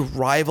to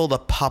rival the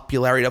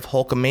popularity of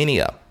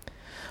Hulkamania.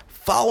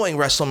 Following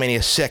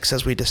WrestleMania 6,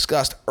 as we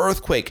discussed,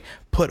 Earthquake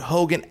put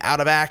Hogan out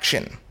of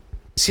action.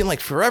 It seemed like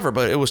forever,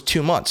 but it was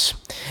 2 months.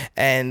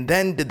 And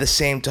then did the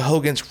same to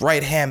Hogan's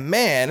right-hand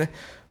man,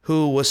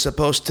 who was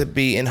supposed to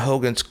be in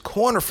Hogan's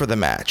corner for the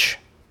match.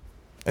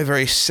 A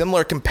very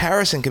similar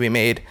comparison can be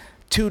made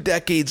 2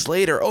 decades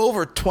later,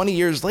 over 20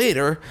 years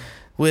later,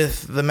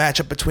 with the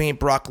matchup between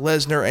Brock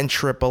Lesnar and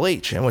Triple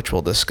H, in which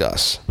we'll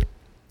discuss.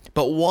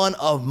 But one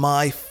of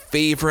my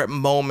favorite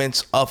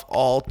moments of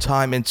all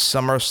time in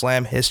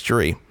SummerSlam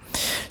history,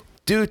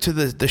 due to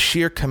the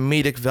sheer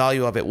comedic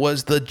value of it,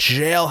 was the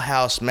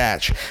jailhouse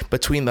match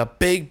between the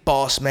Big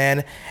Boss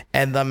Man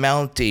and the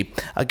Mountie.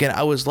 Again,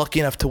 I was lucky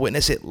enough to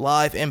witness it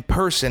live in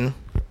person.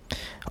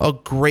 A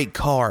great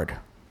card,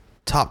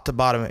 top to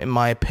bottom, in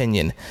my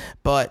opinion.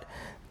 But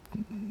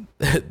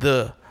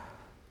the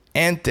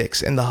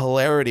antics and the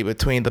hilarity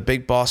between the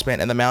Big Boss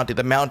Man and the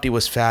Mountie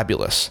was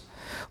fabulous.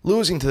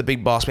 Losing to the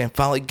Big Boss Man,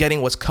 finally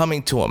getting what's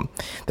coming to him,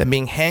 then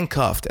being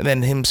handcuffed, and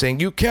then him saying,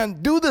 "You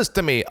can't do this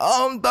to me,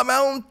 I'm the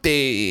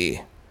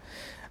Mountie."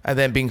 And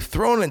then being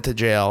thrown into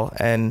jail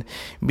and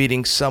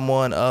meeting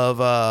someone of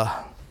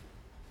a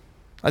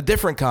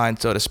different kind,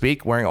 so to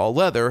speak, wearing all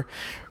leather,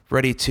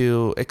 ready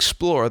to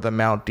explore the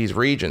Mountie's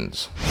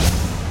regions. The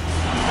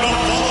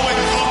following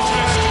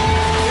contest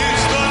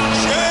is the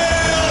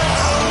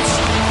jailhouse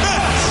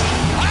match.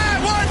 I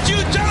want you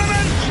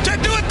gentlemen to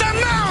do it the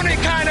Mountie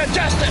kind of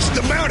justice.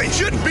 The Mountie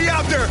shouldn't be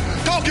out there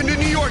talking to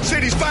New York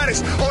City's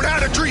finest on how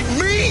to treat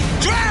me.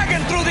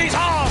 Dragging through these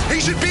halls. He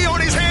should be on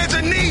his hands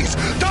and knees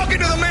talking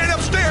to the man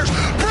upstairs,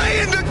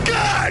 praying to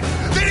God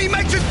that he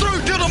makes it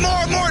through till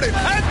tomorrow morning.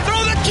 And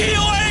throw the key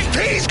away.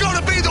 He's going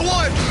to be the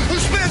one who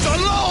spends a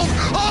long,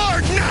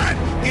 hard night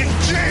in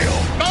jail.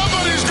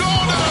 Somebody's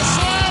going to the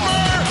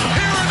slammer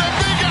here in the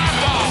Big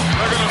Apple.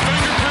 They're going to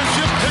fingerprint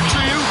you,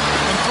 picture you,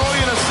 and throw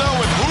you in a cell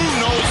with who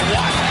knows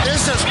what.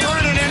 This is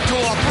turning into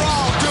a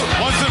brawl, too.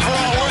 Once and for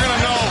all, we're going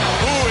to know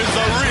who is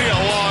the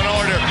real Law and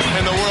Order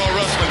in the World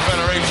Wrestling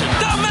Federation.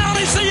 The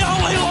Mountie's the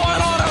only law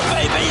and order,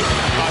 baby.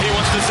 He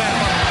wants to zap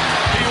him.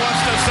 He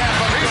wants to zap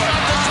him. He's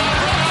got the zap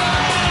him.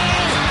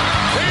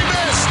 He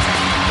missed.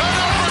 An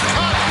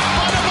uppercut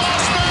by the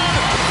Boss Man.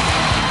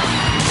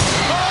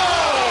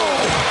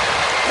 Oh!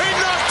 He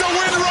knocked the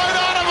wind right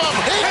out of him.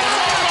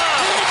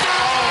 It's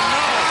over.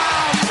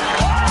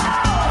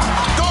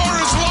 Door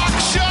is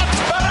locked shut.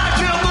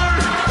 Gilbert.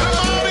 The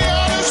Mountie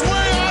on his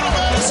way out of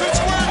Madison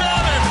Square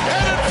Garden,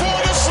 headed for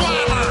the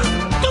slammer.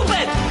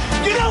 Stupid!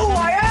 You know who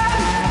I am?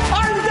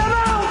 I'm the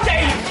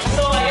Mountie!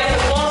 So I guess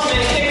the boss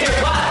man kicked your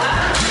butt,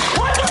 huh?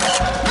 What the?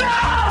 No!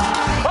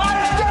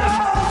 I'm the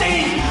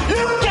Mountie!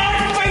 You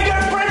can't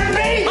fingerprint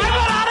me! I'm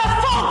on a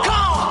phone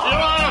call! You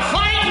wanna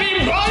fight me,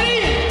 buddy?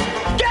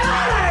 Get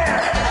out of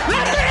here!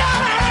 Let me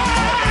out of here!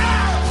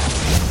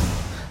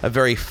 A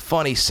very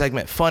funny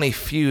segment, funny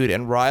feud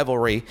and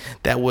rivalry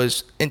that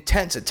was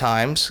intense at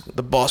times.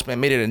 The Boss Man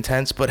made it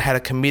intense, but had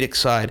a comedic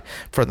side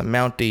for the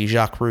Mountie,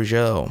 Jacques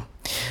Rougeau.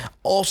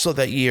 Also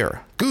that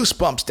year,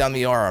 goosebumps down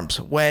the arms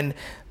when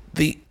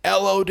the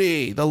LOD,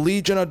 the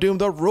Legion of Doom,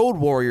 the Road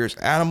Warriors,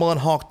 Animal and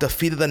Hawk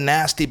defeated the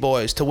Nasty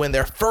Boys to win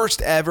their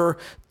first ever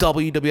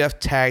WWF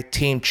Tag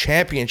Team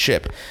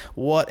Championship.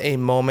 What a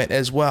moment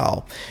as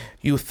well.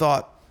 You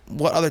thought,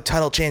 what other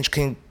title change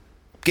can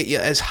get you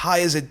as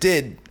high as it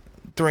did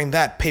during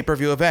that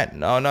pay-per-view event?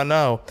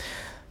 No.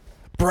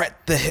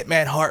 Bret the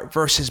Hitman Hart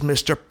versus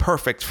Mr.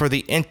 Perfect for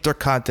the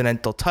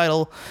Intercontinental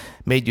title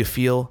made you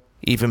feel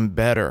even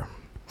better.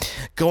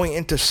 Going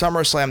into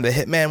SummerSlam, the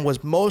Hitman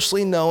was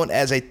mostly known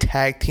as a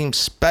tag team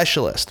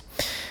specialist,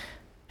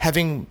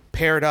 having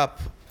paired up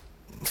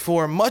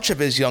for much of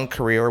his young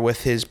career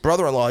with his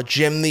brother-in-law,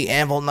 Jim the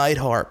Anvil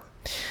Neidhart.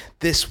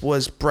 This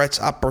was Bret's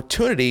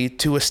opportunity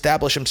to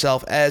establish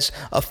himself as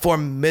a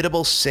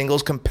formidable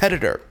singles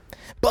competitor,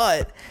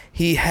 but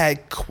he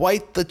had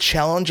quite the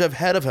challenge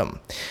ahead of him.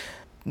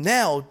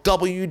 Now,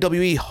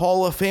 WWE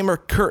Hall of Famer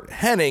Curt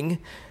Hennig,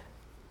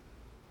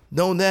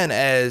 known then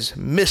as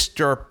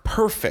Mr.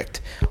 Perfect,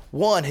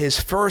 won his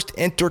first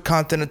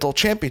Intercontinental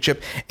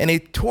Championship in a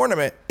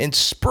tournament in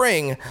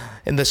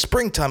the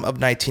springtime of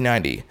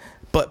 1990.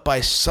 But by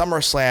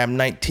SummerSlam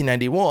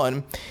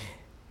 1991,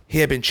 he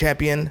had been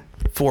champion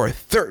for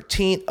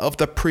 13 of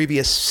the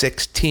previous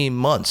 16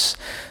 months.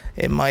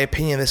 In my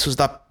opinion, this was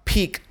the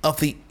peak of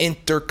the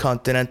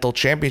Intercontinental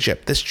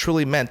Championship. This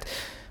truly meant,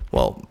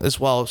 well, as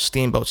well as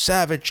Steamboat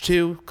Savage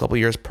too, a couple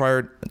years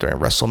prior during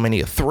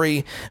WrestleMania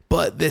 3,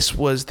 but this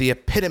was the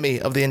epitome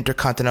of the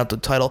Intercontinental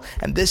title,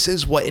 and this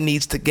is what it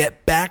needs to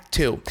get back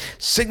to,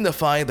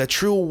 signifying the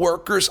true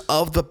workers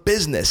of the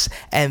business,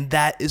 and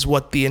that is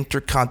what the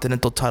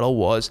Intercontinental title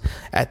was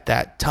at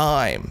that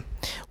time.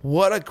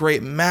 What a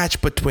great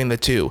match between the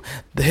two.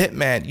 The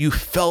Hitman, you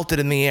felt it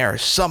in the air.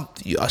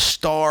 A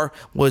star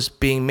was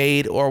being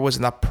made or was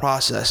in the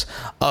process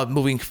of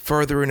moving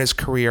further in his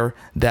career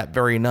that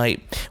very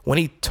night. When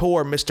he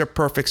tore Mr.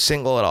 Perfect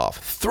singlet off,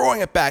 throwing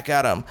it back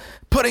at him,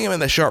 putting him in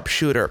the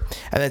sharpshooter,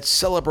 and then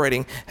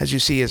celebrating as you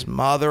see his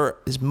mother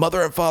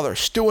and father,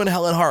 Stu and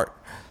Helen Hart,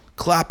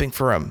 clapping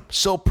for him.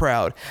 So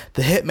proud.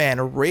 The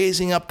Hitman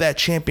raising up that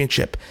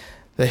championship.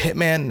 The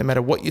Hitman, no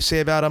matter what you say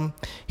about him,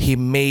 he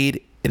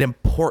made it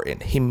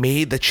important. He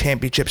made the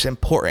championships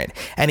important,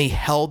 and he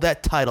held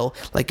that title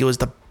like it was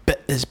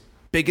his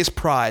biggest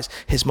prize,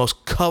 his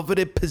most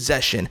coveted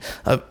possession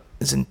of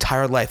his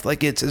entire life,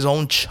 like it's his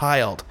own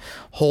child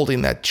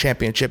holding that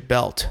championship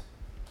belt.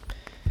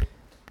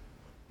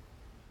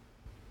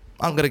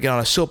 I'm going to get on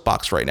a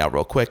soapbox right now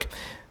real quick.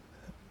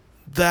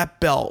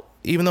 That belt,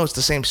 even though it's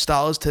the same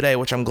style as today,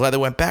 which I'm glad they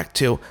went back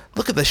to,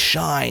 look at the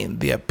shine,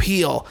 the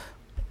appeal.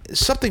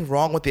 Is something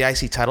wrong with the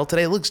IC title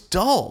today? It looks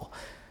dull.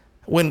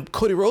 When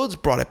Cody Rhodes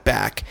brought it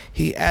back,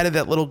 he added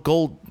that a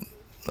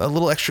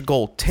little extra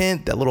gold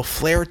tint, that little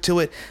flair to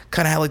it,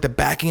 kind of had like the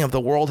backing of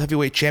the World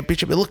Heavyweight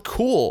Championship. It looked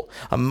cool,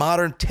 a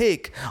modern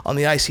take on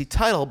the IC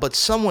title, but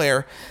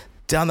somewhere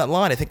down that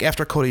line. I think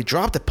after Cody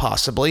dropped it,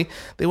 possibly,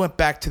 they went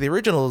back to the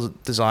original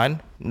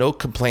design. No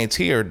complaints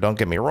here, don't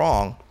get me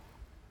wrong.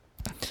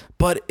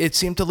 But it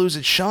seemed to lose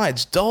its shine.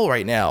 It's dull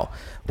right now.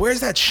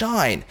 Where's that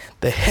shine?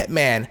 The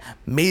Hitman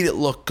made it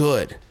look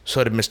good.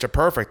 So did Mr.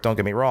 Perfect, don't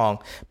get me wrong.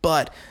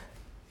 But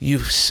you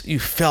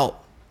felt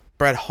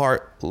Bret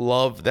Hart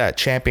loved that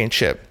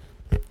championship.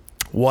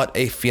 What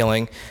a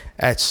feeling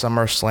at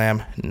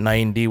SummerSlam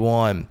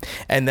 91.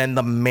 And then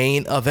the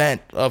main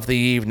event of the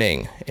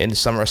evening in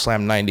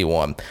SummerSlam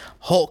 91.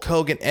 Hulk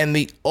Hogan and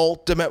the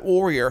Ultimate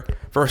Warrior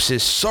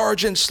versus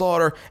Sergeant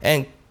Slaughter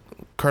and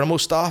Colonel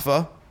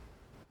Mustafa.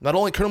 Not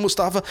only Colonel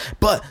Mustafa,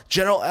 but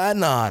General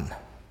Adnan.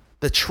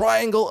 The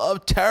Triangle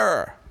of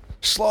Terror.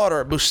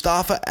 Slaughter,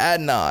 Mustafa,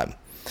 Adnan.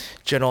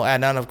 General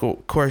Adnan,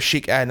 of course,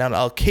 Sheikh Adnan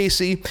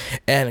Al-Kaisi,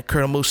 and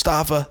Colonel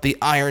Mustafa, the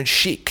Iron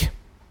Sheik.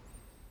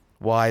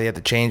 Why they had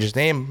to change his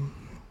name?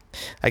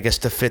 I guess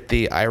to fit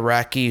the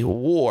Iraqi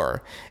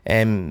war.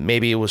 And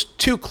maybe it was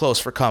too close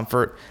for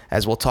comfort,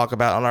 as we'll talk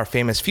about on our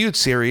famous feud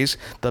series,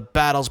 the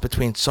battles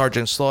between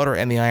Sergeant Slaughter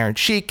and the Iron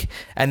Sheik,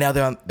 and now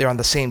they're on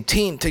the same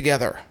team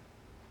together.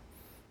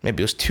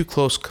 Maybe it was too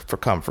close for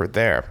comfort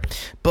there.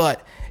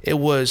 But it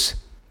was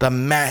the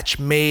match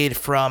made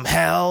from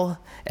hell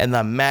and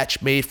the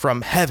match made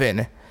from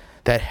heaven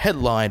that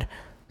headlined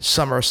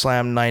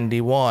SummerSlam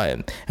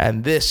 91.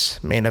 And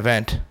this main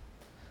event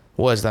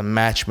was the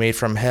match made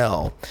from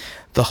hell.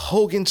 The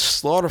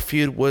Hogan-Slaughter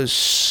feud was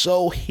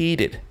so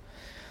heated.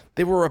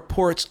 There were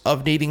reports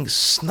of needing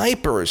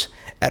snipers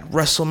at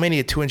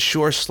WrestleMania to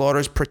ensure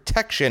Slaughter's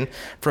protection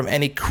from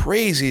any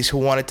crazies who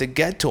wanted to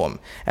get to him,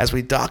 as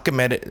we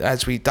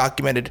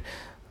documented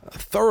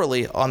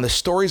thoroughly on the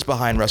stories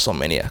behind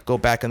WrestleMania. Go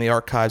back in the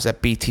archives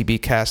at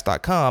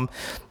btbcast.com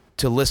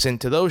to listen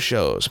to those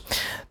shows.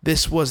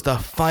 This was the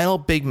final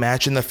big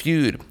match in the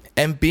feud,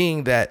 and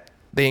being that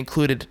they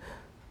included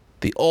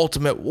the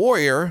Ultimate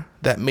Warrior,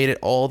 that made it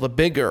all the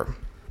bigger.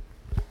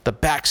 The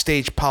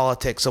backstage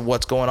politics of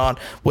what's going on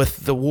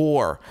with the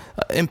war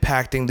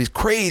impacting these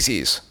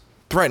crazies,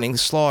 threatening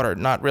Slaughter,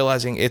 not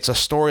realizing it's a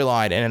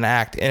storyline and an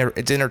act,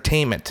 it's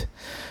entertainment.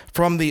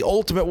 From the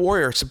Ultimate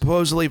Warrior,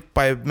 supposedly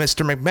by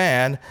Mr.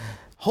 McMahon,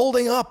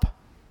 holding up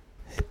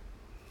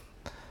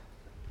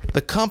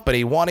the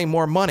company, wanting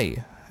more money,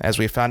 as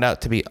we found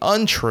out to be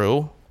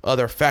untrue.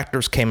 Other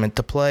factors came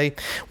into play,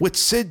 with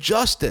Sid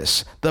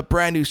Justice, the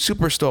brand new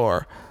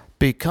superstar,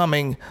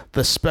 becoming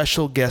the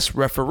special guest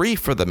referee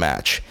for the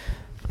match.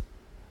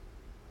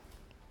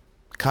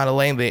 Kind of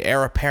laying the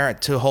heir apparent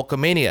to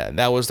Hulkamania.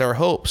 That was their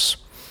hopes.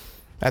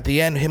 At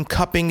the end, him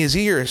cupping his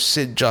ears,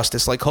 Sid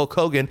Justice, like Hulk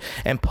Hogan,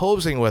 and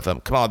posing with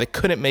him. Come on, they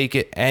couldn't make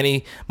it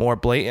any more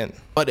blatant.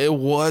 But it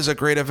was a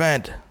great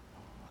event.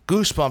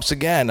 Goosebumps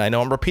again. I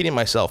know I'm repeating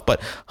myself, but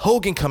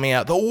Hogan coming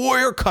out, the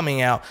Warrior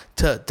coming out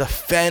to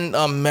defend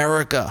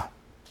America.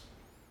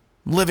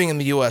 Living in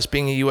the U.S.,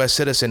 being a U.S.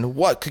 citizen,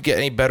 what could get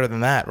any better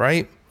than that,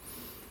 right?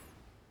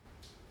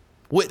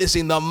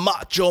 Witnessing the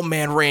Macho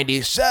Man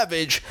Randy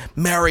Savage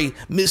marry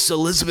Miss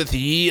Elizabeth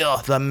Yee,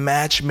 the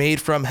match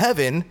made from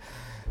heaven,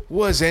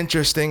 was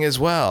interesting as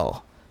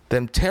well.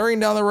 Them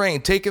tearing down the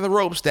ring, taking the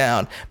ropes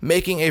down,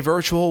 making a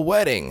virtual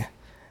wedding.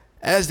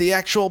 As the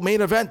actual main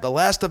event, the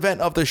last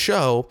event of the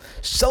show,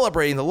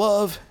 celebrating the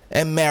love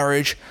and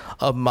marriage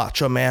of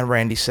Macho Man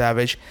Randy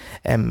Savage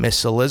and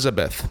Miss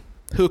Elizabeth.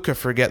 Who could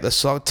forget the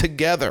song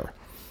Together?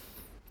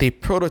 The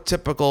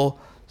prototypical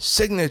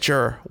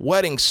signature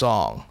wedding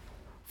song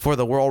for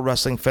the World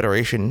Wrestling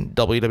Federation,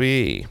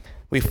 WWE.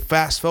 We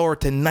fast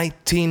forward to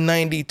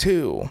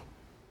 1992.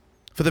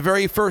 For the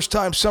very first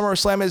time,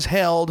 SummerSlam is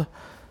held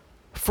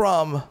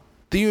from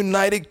the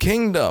United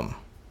Kingdom.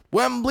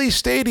 Wembley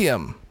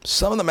Stadium.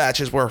 Some of the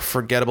matches were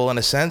forgettable in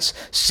a sense.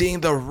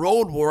 Seeing the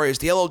Road Warriors,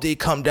 the LOD,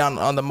 come down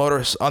on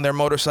their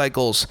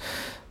motorcycles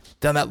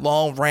down that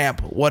long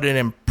ramp. What an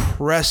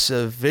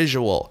impressive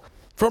visual.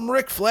 From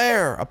Ric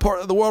Flair, a part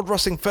of the World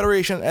Wrestling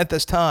Federation at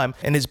this time,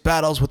 and his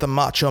battles with the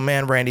Macho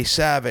Man Randy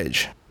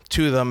Savage,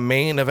 to the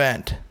main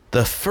event.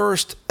 The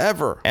first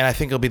ever, and I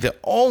think it'll be the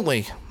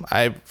only,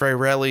 I very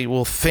rarely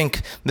will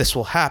think this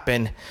will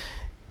happen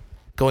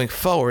going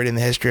forward in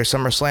the history of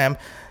SummerSlam,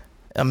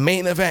 a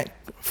main event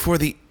for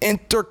the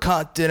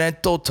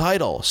Intercontinental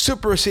title,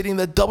 superseding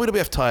the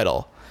WWF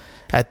title.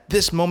 At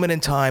this moment in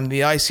time,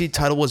 the IC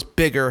title was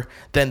bigger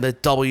than the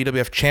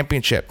WWF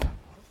Championship.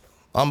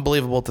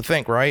 Unbelievable to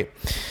think, right?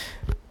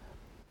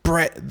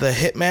 Bret the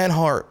Hitman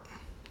Hart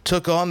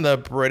took on the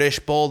British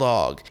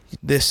Bulldog.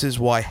 This is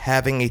why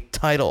having a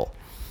title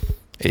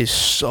is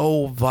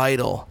so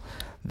vital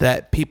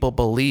that people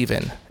believe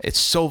in. It's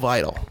so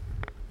vital.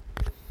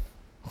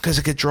 Because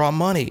it could draw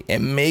money. It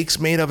makes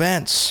main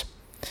events.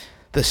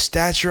 The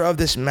stature of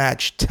this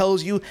match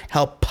tells you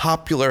how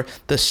popular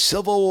the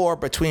Civil War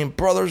between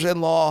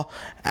brothers-in-law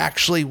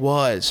actually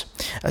was,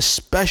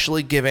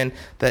 especially given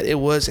that it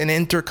was an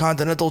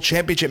Intercontinental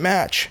Championship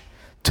match.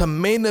 To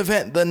main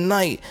event the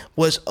night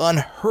was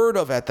unheard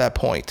of at that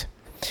point,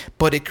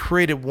 but it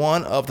created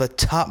one of the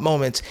top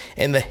moments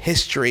in the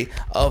history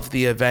of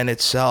the event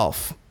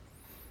itself.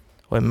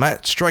 when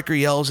Matt Striker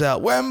yells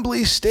out,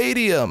 "Wembley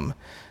Stadium,"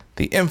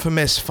 the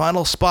infamous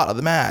final spot of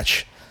the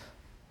match.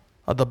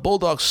 The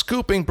Bulldog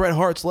scooping Bret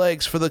Hart's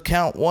legs for the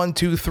count 1,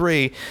 2,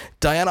 3.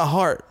 Diana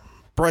Hart,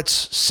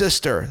 Bret's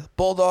sister,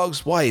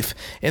 Bulldog's wife,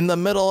 in the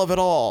middle of it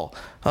all.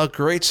 A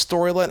great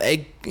storyline,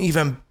 a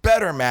even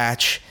better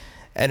match,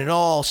 and it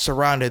all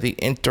surrounded the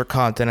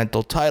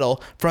Intercontinental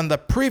title from the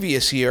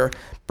previous year,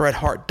 Bret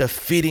Hart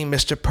defeating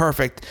Mr.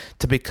 Perfect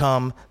to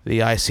become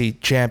the IC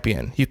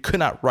champion. You could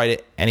not write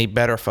it any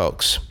better,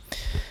 folks.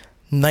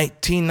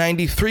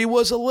 1993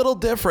 was a little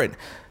different,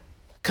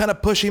 kind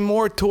of pushing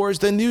more towards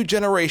the new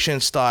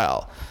generation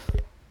style.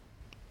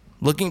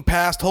 Looking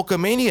past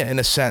Hulkamania in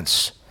a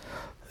sense.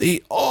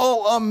 The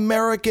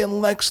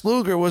all-American Lex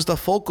Luger was the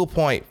focal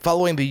point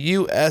following the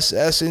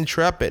USS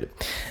Intrepid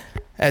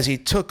as he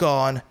took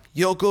on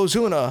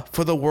Yokozuna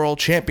for the World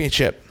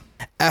Championship.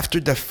 After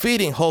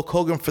defeating Hulk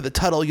Hogan for the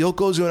title,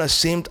 Yokozuna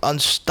seemed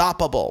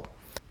unstoppable.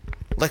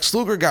 Lex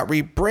Luger got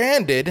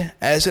rebranded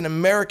as an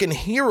American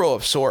hero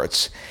of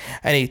sorts,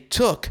 and he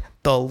took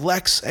the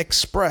Lex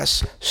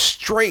Express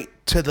straight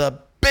to the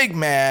big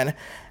man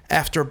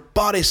after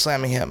body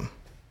slamming him.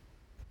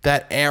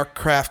 That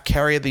aircraft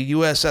carrier, the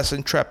USS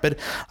Intrepid,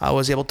 I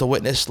was able to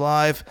witness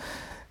live,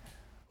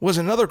 was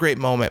another great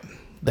moment.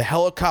 The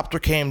helicopter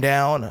came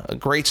down, a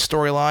great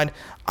storyline.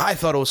 I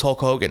thought it was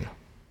Hulk Hogan.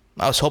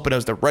 I was hoping it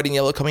was the red and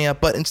yellow coming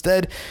up, but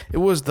instead it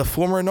was the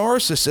former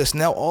narcissist,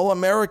 now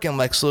all-American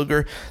Lex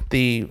Luger,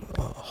 the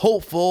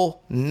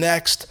hopeful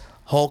next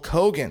Hulk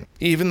Hogan.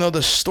 Even though the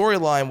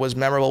storyline was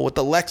memorable with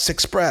the Lex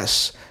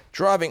Express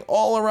driving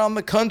all around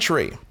the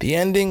country, the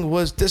ending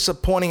was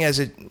disappointing as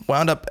it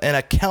wound up in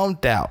a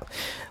count-out.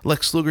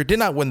 Lex Luger did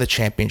not win the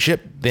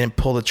championship, they didn't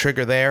pull the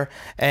trigger there,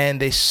 and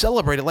they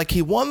celebrated like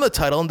he won the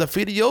title and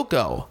defeated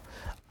Yoko.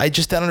 I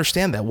just don't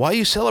understand that. Why are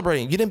you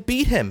celebrating? You didn't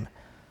beat him.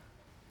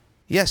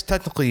 Yes,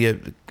 technically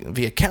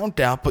via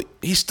count-out, but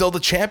he's still the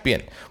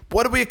champion.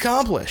 What did we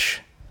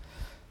accomplish?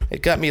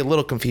 It got me a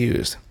little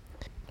confused.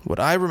 What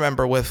I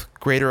remember with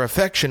greater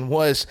affection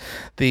was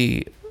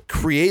the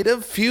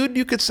creative feud,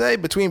 you could say,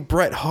 between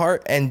Bret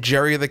Hart and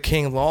Jerry the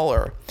King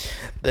Lawler.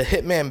 The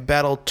Hitman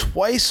battled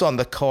twice on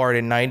the card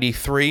in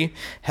 93,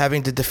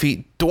 having to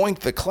defeat Doink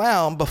the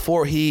Clown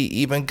before he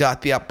even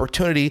got the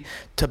opportunity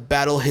to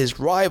battle his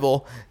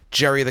rival,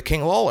 Jerry the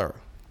King Lawler.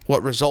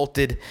 What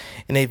resulted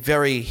in a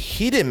very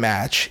heated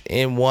match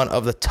in one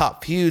of the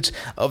top feuds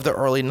of the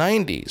early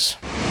 90s.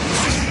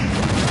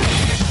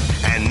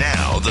 And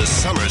now the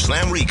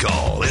SummerSlam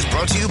Recall is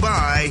brought to you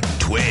by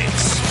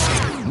Twix.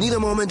 Need a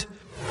moment?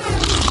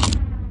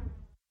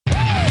 Chew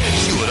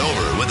it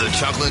over with the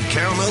chocolate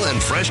caramel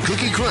and fresh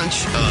cookie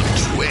crunch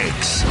of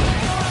Twix.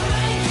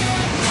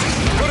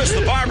 Curtis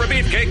the Barber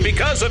Beefcake,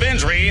 because of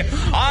injury,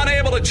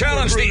 unable to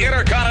challenge the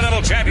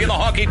Intercontinental Champion, the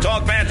Honky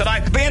Tonk Man,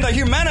 tonight. Being the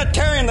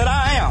humanitarian that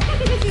I am,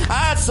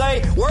 I'd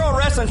say, World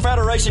Wrestling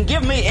Federation,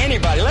 give me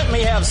anybody. Let me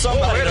have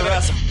somebody to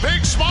wrestle.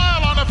 Big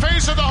smile on the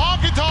face of the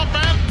Honky Tonk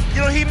Man. You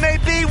know, he may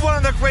be one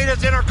of the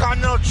greatest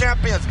Intercontinental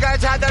Champions.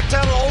 Guy's had that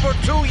title over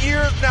 2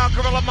 years now,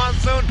 Gorilla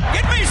Monsoon.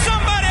 Get me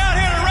somebody out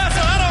here to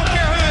wrestle. I don't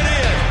care who it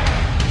is.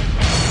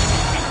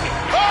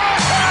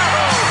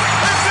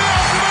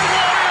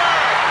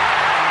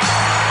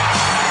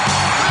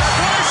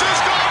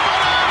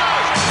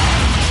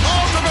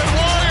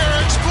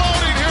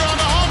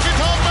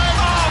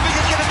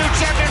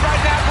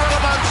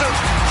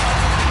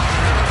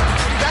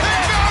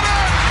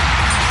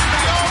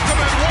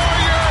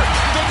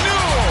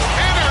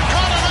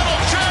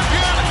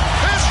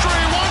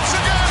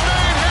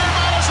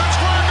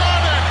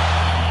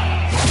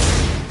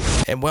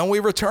 And when we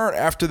return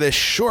after this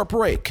short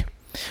break,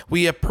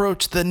 we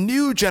approach the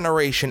new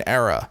generation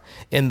era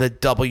in the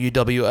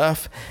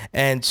WWF,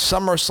 and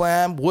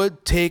SummerSlam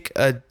would take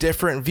a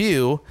different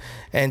view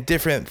and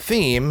different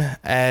theme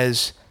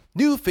as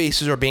new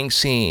faces are being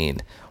seen.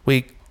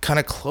 We kind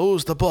of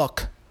close the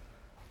book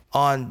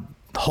on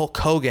Hulk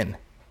Hogan,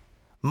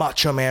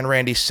 Macho Man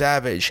Randy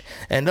Savage,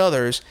 and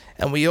others,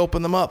 and we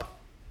open them up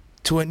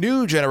to a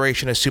new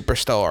generation of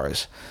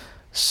superstars.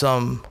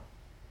 Some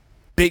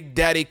Big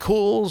Daddy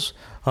Cools,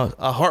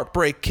 a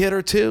Heartbreak Kid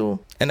or two,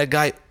 and a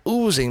guy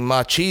oozing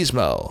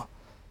machismo.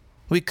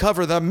 We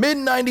cover the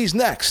mid-90s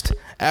next,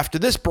 after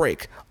this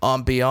break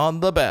on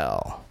Beyond the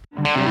Bell.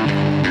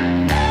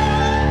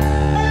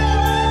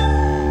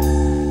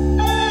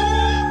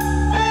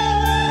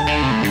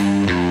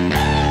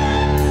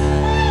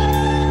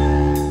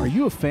 Are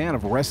you a fan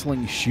of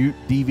wrestling shoot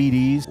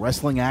DVDs,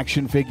 wrestling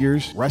action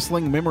figures,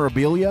 wrestling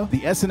memorabilia?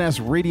 The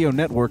SNS Radio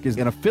Network is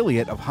an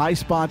affiliate of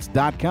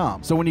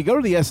HighSpots.com. So when you go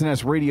to the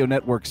SNS Radio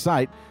Network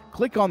site,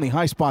 click on the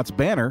HighSpots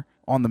banner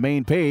on the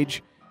main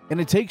page,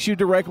 and it takes you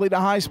directly to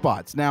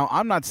HighSpots. Now,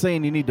 I'm not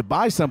saying you need to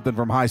buy something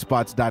from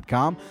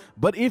HighSpots.com,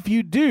 but if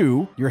you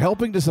do, you're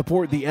helping to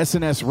support the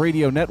SNS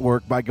Radio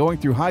Network by going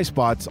through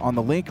HighSpots on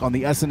the link on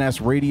the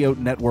SNS Radio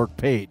Network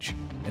page.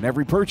 And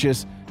every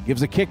purchase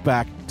gives a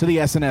kickback to the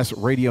SNS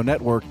Radio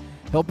Network,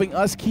 helping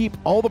us keep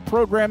all the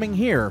programming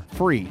here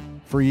free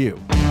for you.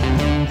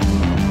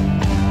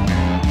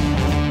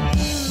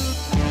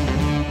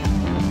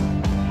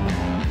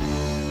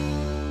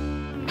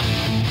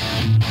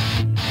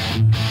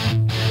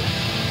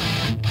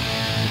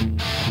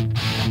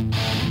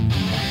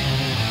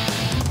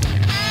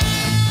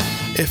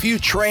 If you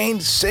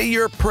trained, say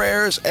your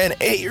prayers, and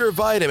ate your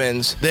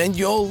vitamins, then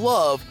you'll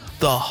love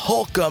the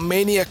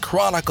Hulkamania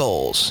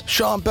Chronicles.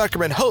 Sean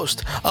Beckerman,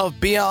 host of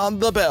Beyond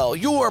the Bell,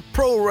 your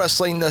pro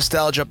wrestling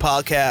nostalgia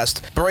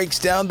podcast, breaks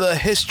down the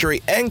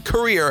history and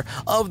career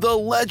of the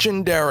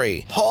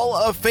legendary Hall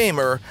of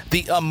Famer,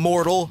 the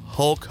immortal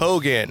Hulk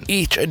Hogan.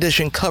 Each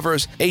edition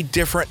covers a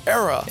different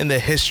era in the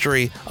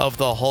history of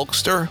the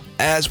Hulkster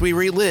as we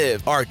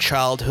relive our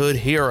childhood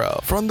hero.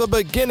 From the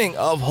beginning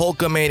of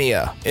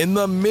Hulkamania in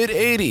the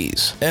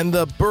mid-80s and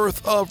the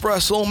birth of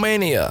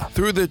WrestleMania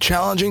through the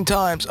challenging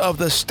times of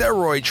the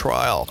steroid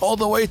trial, all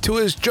the way to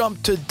his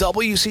jump to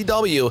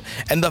WCW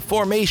and the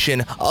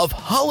formation of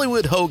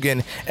Hollywood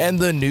Hogan and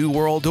the New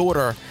World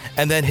Order,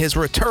 and then his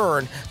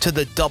return to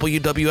the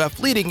WWF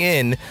leading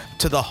in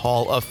to the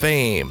Hall of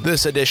Fame.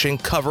 This edition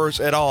covers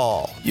it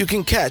all. You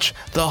can catch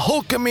the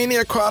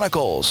Hulkamania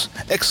Chronicles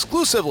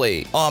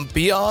exclusively on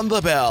Beyond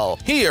the Bell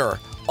here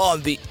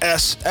on the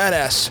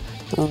SNS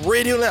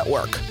Radio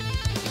Network.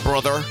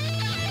 Brother.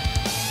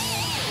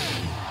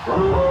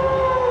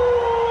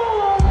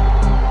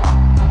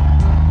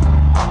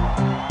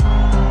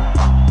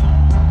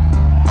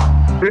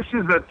 This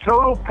is the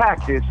total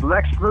package.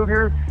 Lex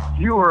Luger,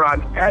 you are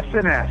on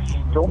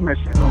SNS. Don't miss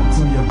it.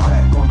 Turn your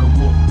back on the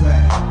wolf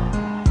pack.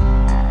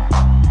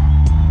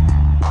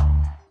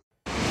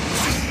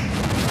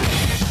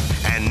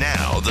 And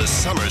now the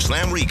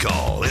SummerSlam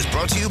Recall is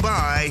brought to you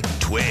by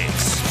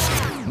Twix.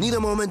 Need a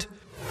moment?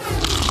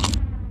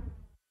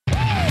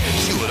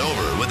 Chew it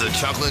over with the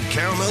chocolate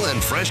caramel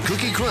and fresh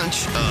cookie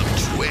crunch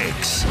of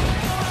Twix.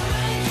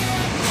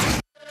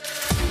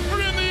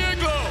 We're in the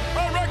Igloo,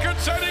 a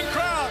record-setting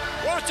crowd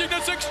watching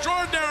this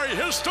extraordinary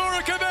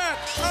historic event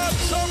at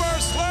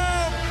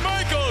SummerSlam.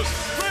 Michaels,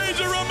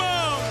 Razor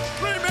Ramon,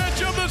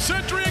 rematch of the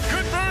century. It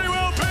could very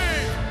well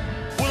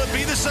be. Will it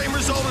be the same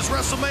result as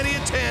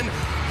WrestleMania 10?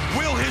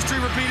 Will history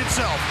repeat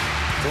itself?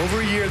 For over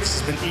a year, this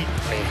has been eating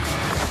me.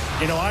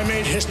 You know, I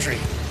made history,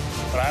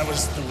 but I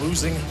was the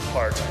losing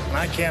part, and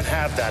I can't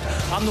have that.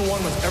 I'm the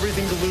one with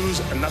everything to lose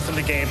and nothing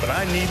to gain, but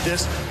I need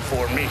this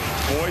for me.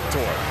 Boy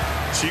toy,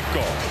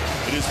 Chico,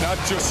 it is not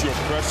just your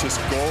precious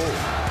gold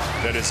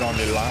that is on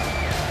the line.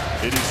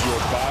 It is your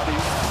body,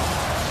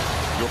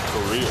 your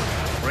career.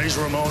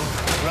 Razor Ramon,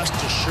 rest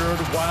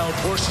assured, wild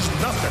horses,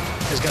 nothing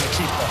is going to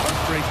keep the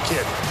Heartbreak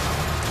Kid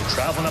from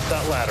traveling up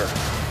that ladder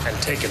and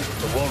taking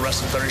the World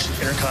Wrestling Federation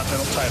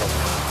Intercontinental title.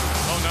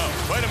 Oh no,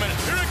 wait a minute,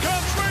 here it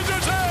comes,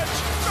 Razor's Edge!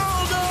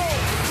 Oh no!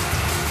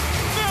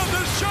 Now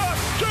this shot,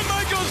 can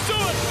Michaels do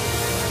it?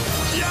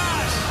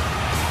 Yes!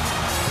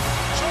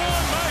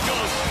 Shawn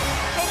Michaels,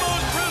 the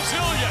most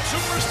Brazilian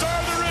superstar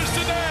there is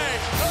today,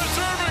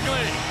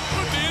 deservingly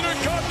put the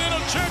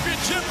Intercontinental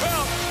Championship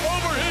belt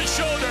over his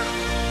shoulder.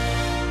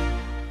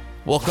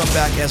 Welcome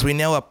back as we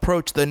now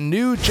approach the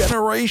new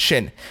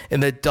generation in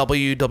the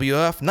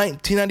WWF.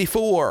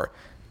 1994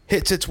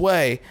 hits its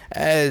way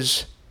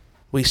as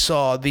we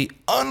saw The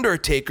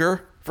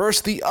Undertaker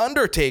versus The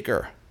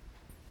Undertaker.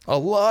 A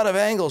lot of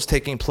angles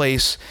taking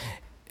place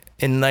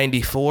in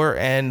 94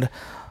 and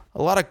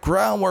a lot of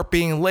groundwork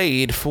being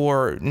laid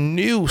for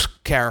new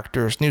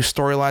characters, new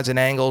storylines and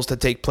angles to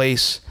take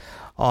place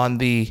on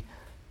the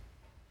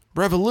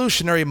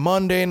revolutionary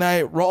Monday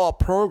Night Raw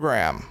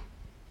program.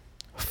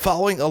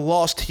 Following a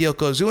loss to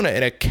Yokozuna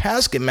in a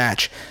casket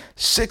match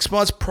 6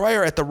 months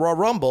prior at the Royal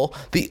Rumble,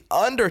 The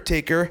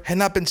Undertaker had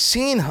not been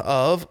seen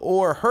of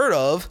or heard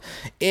of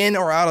in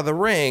or out of the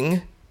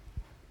ring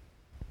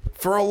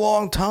for a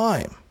long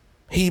time.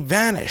 He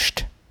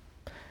vanished.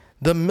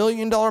 The $1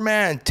 Million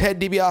Man, Ted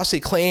DiBiase,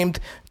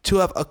 claimed to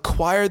have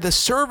acquired the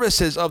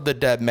services of the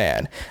dead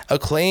man, a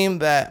claim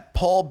that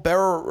Paul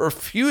Bearer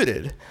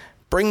refuted,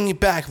 bringing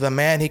back the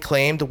man he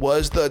claimed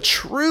was the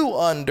true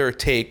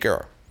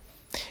Undertaker.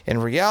 In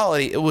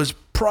reality, it was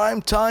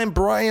primetime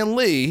Brian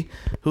Lee,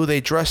 who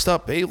they dressed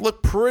up. He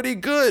looked pretty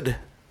good.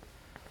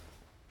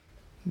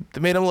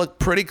 They made him look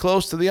pretty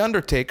close to The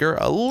Undertaker,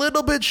 a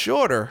little bit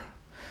shorter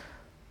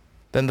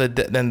than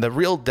the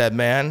real Dead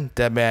Man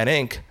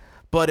Inc.,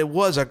 but it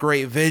was a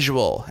great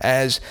visual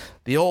as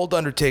the old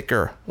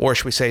Undertaker, or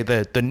should we say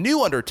the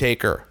new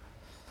Undertaker,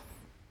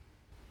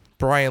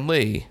 Brian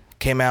Lee,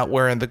 came out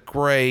wearing the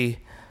gray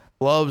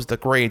gloves, the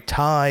gray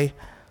tie.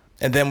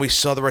 And then we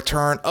saw the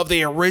return of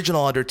the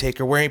original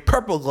Undertaker wearing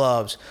purple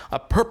gloves, a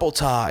purple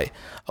tie,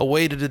 a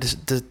way to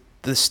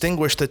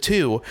distinguish the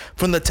two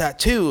from the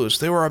tattoos.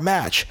 They were a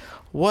match.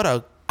 What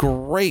a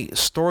great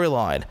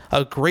storyline,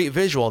 a great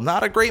visual,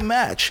 not a great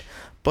match,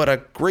 but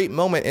a great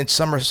moment in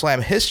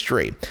SummerSlam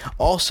history.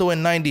 Also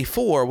in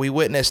 94, we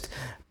witnessed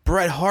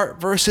Bret Hart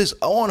versus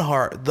Owen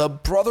Hart, the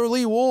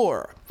brotherly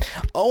war.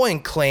 Owen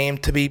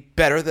claimed to be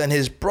better than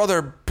his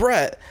brother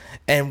Bret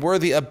and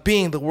worthy of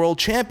being the world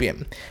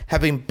champion,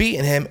 having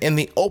beaten him in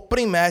the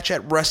opening match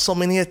at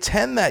WrestleMania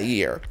 10 that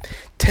year.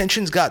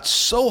 Tensions got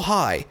so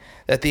high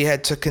that they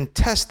had to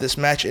contest this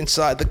match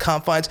inside the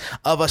confines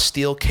of a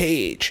steel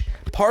cage,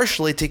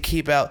 partially to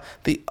keep out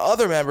the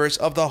other members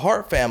of the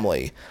Hart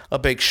family. A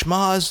big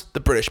schmoz, the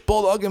British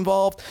Bulldog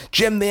involved,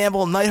 Jim the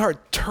Anvil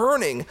Neidhart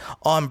turning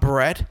on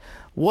Bret,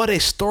 What a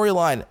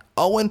storyline.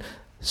 Owen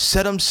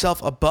set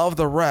himself above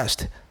the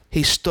rest.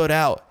 He stood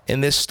out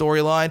in this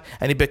storyline,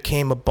 and he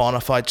became a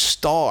bona fide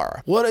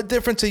star. What a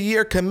difference a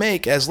year can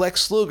make, as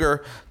Lex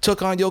Luger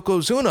took on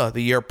Yokozuna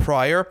the year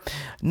prior.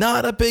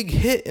 Not a big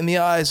hit in the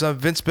eyes of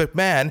Vince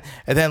McMahon,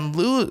 and then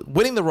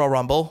winning the Royal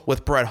Rumble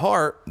with Bret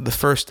Hart, the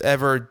first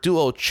ever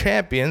duo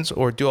champions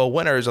or duo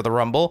winners of the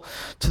Rumble,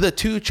 to the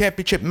 2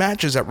 championship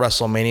matches at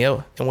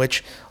WrestleMania, in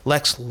which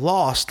Lex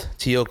lost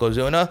to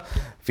Yokozuna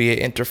via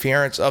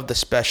interference of the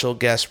special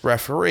guest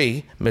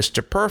referee,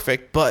 Mr.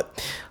 Perfect,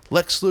 but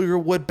Lex Luger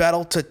would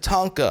battle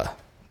Tatanka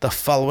the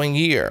following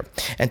year,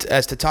 and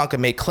as Tatanka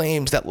made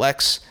claims that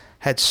Lex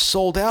had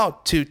sold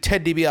out to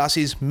Ted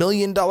DiBiase's $1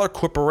 Million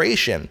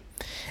Corporation,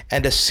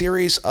 and a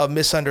series of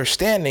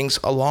misunderstandings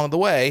along the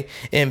way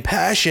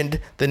impassioned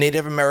the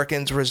Native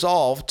Americans'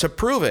 resolve to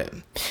prove it.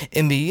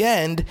 In the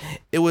end,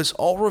 it was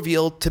all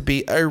revealed to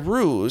be a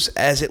ruse,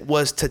 as it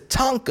was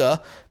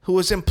Tatanka who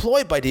was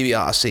employed by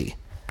DiBiase.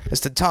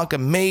 As Tatanka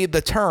made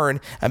the turn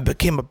and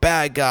became a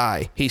bad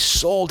guy, he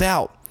sold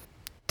out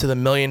to the $1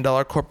 Million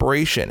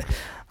Corporation.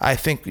 I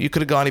think you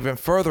could have gone even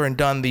further and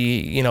done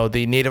the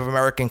Native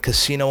American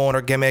casino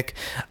owner gimmick,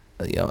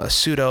 a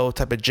pseudo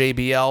type of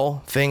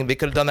JBL thing. They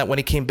could have done that when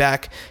he came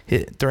back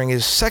during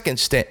his second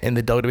stint in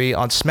the WWE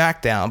on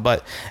SmackDown.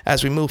 But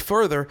as we move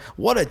further,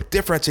 what a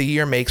difference a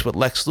year makes with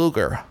Lex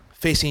Luger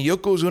facing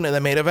Yokozuna in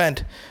the main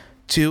event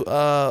to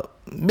a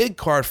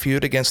mid-card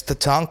feud against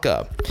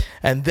Tatanka.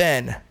 And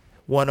then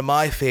one of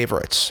my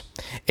favorites.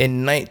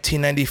 In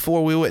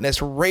 1994, we witnessed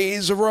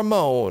Razor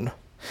Ramon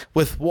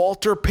with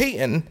Walter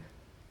Payton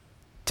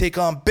take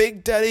on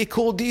Big Daddy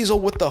Cool Diesel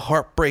with the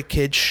Heartbreak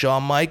Kid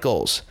Shawn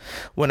Michaels.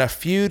 When a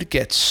feud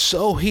gets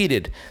so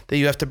heated that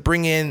you have to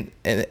bring in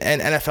an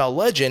NFL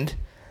legend,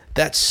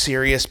 that's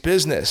serious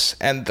business.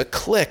 And the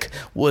Clique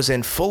was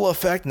in full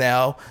effect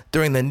now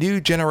during the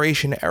New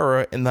Generation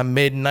era in the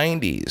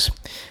mid-90s.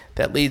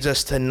 That leads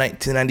us to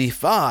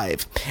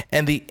 1995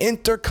 and the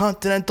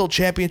Intercontinental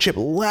Championship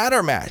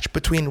ladder match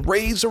between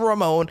Razor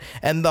Ramon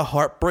and the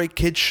Heartbreak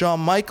Kid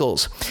Shawn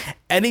Michaels.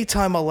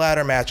 Anytime a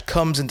ladder match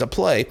comes into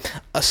play,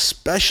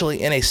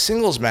 especially in a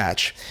singles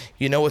match,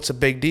 you know it's a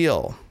big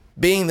deal.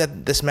 Being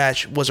that this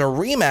match was a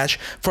rematch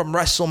from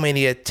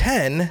WrestleMania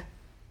 10,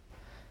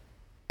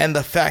 and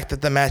the fact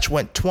that the match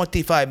went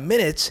 25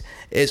 minutes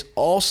is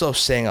also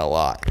saying a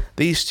lot.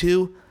 These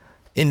two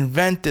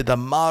invented the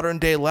modern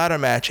day ladder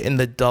match in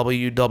the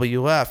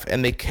WWF,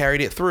 and they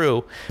carried it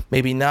through.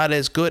 Maybe not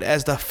as good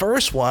as the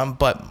first one,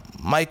 but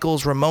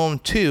Michaels Ramon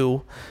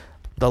 2,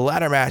 the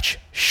ladder match,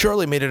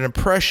 surely made an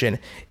impression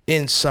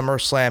in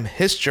SummerSlam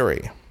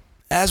history.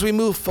 As we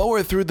move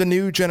forward through the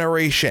New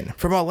Generation,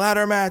 from a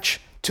ladder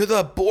match to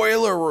the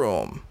Boiler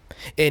Room,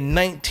 in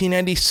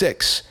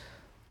 1996,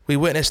 we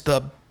witnessed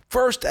the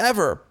first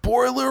ever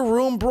Boiler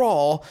Room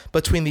brawl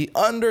between The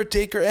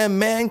Undertaker and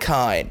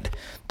Mankind.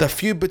 The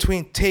feud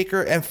between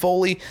Taker and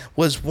Foley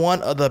was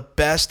one of the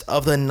best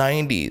of the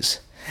 90s,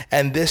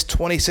 and this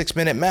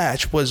 26-minute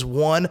match was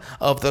one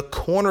of the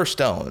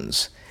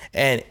cornerstones.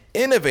 An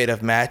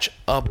innovative match,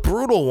 a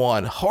brutal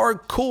one,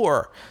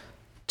 hardcore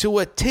to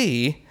a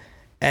T,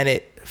 and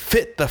it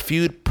fit the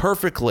feud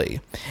perfectly,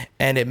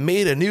 and it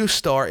made a new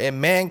star in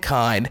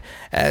Mankind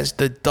as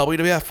the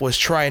WWF was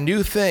trying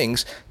new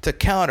things to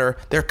counter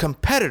their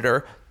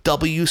competitor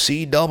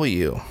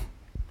WCW.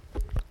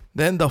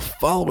 Then the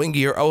following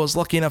year, I was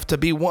lucky enough to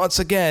be once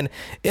again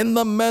in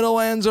the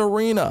Meadowlands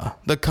Arena,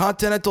 the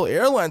Continental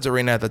Airlines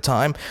Arena at the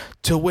time,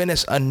 to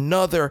witness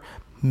another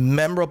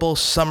memorable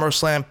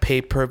SummerSlam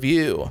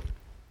pay-per-view.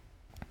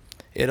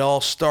 It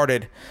all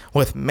started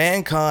with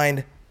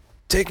Mankind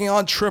taking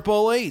on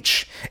Triple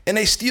H in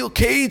a steel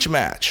cage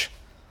match,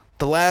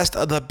 the last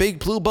of the big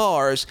blue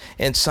bars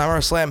in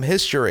SummerSlam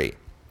history,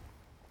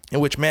 in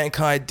which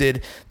Mankind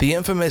did the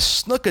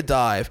infamous Snuka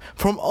dive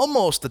from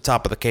almost the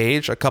top of the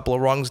cage, a couple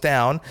of rungs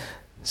down.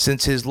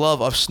 Since his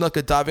love of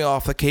Snuka diving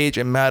off the cage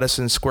in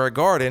Madison Square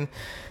Garden,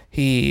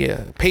 he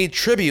paid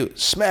tribute,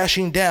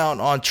 smashing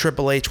down on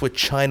Triple H with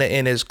Chyna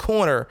in his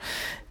corner,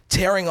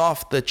 tearing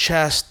off the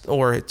chest,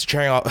 or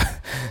tearing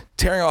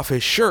off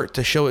his shirt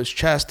to show his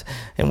chest,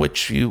 in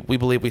which we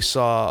believe we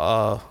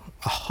saw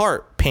a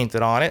heart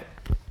painted on it.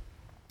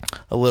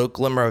 A little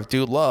glimmer of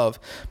Dude Love,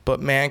 but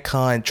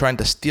Mankind trying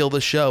to steal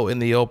the show in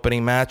the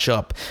opening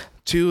matchup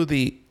to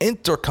the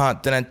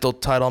Intercontinental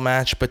title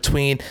match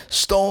between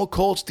Stone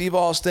Cold Steve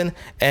Austin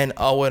and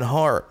Owen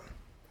Hart.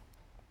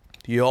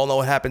 You all know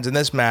what happens in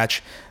this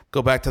match.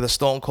 Go back to the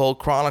Stone Cold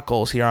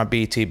Chronicles here on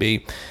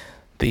BTB.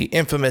 The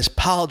infamous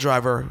pile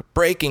driver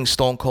breaking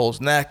Stone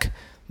Cold's neck,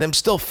 them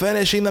still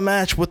finishing the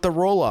match with the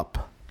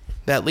roll-up.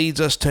 That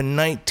leads us to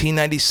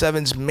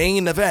 1997's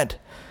main event.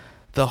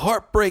 The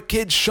Heartbreak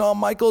Kid Shawn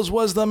Michaels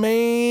was the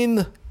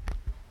main.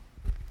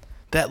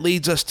 That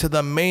leads us to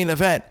the main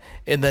event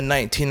in the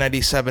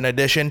 1997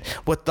 edition,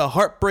 with the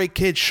Heartbreak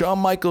Kid Shawn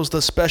Michaels,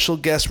 the special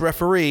guest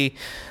referee,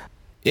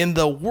 in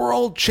the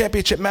World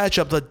Championship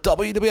matchup, the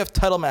WWF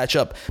title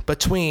matchup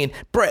between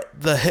Bret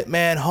the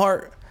Hitman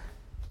Hart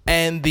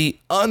and The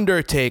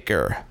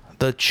Undertaker,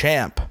 the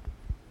champ.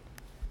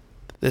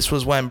 This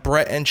was when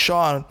Bret and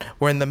Shawn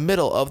were in the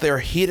middle of their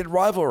heated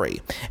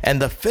rivalry,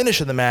 and the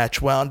finish of the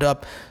match wound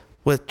up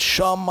with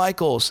Shawn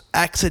Michaels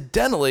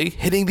accidentally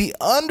hitting The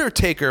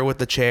Undertaker with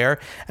the chair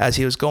as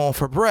he was going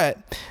for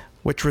Bret,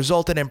 which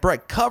resulted in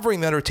Bret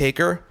covering The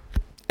Undertaker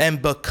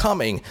and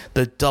becoming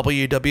the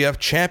WWF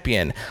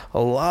champion. A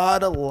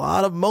lot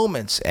of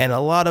moments and a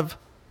lot of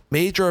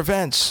major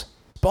events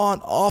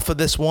spawned off of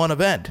this one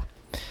event.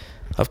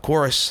 Of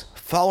course,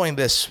 following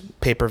this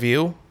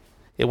pay-per-view,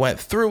 it went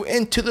through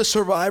into the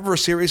Survivor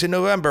Series in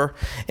November,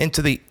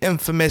 into the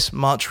infamous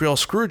Montreal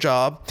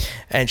Screwjob,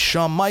 and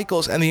Shawn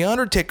Michaels and The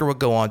Undertaker would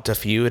go on to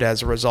feud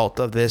as a result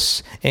of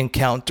this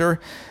encounter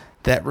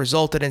that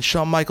resulted in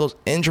Shawn Michaels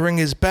injuring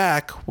his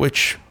back,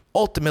 which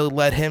ultimately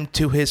led him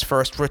to his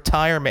first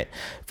retirement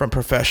from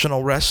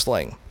professional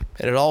wrestling.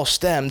 And it all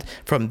stemmed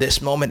from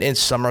this moment in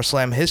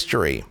SummerSlam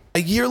history.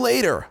 A year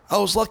later, I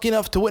was lucky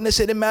enough to witness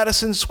it in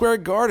Madison Square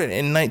Garden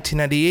in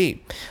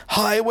 1998.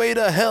 Highway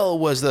to Hell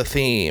was the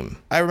theme.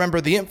 I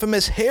remember the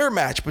infamous hair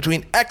match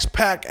between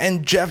X-Pac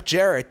and Jeff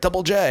Jarrett,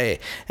 Double J,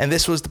 and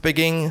this was the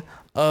beginning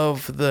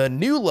of the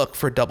new look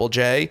for Double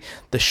J,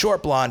 the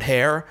short blonde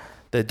hair,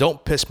 the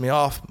Don't Piss Me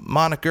Off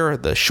moniker,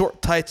 the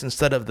short tights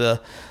instead of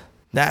the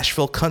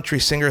Nashville country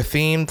singer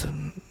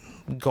themed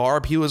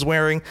garb he was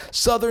wearing,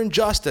 Southern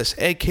Justice,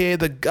 aka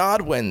the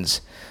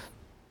Godwins,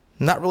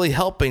 not really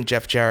helping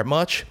Jeff Jarrett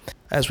much.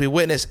 As we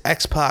witnessed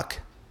X-Pac,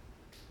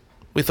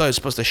 we thought he was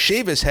supposed to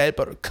shave his head,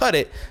 but cut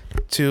it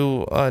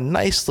to a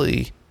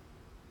nicely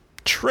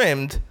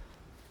trimmed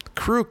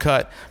crew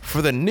cut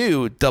for the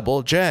new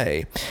Double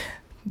J.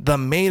 The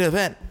main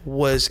event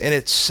was in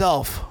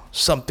itself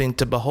something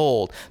to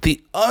behold.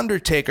 The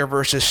Undertaker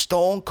versus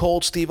Stone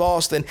Cold Steve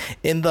Austin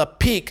in the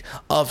peak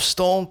of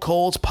Stone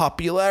Cold's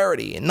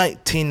popularity in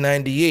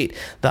 1998.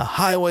 The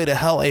Highway to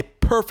Hell, a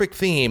perfect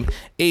theme,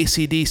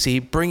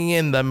 AC/DC bringing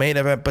in the main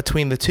event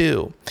between the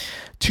two.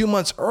 2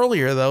 months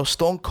earlier, though,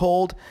 Stone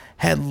Cold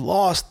had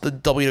lost the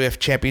WWF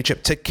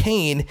Championship to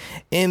Kane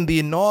in the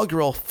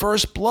inaugural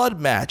First Blood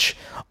match,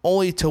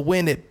 only to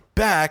win it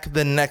back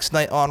the next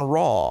night on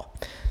Raw.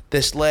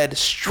 This led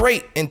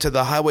straight into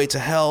the Highway to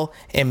Hell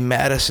in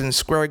Madison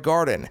Square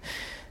Garden.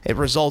 It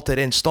resulted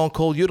in Stone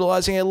Cold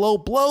utilizing a low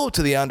blow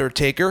to The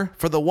Undertaker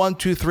for the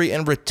 1-2-3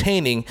 and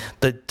retaining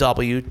the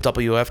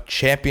WWF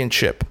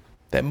Championship.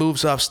 That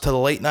moves us to the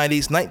late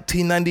 90s,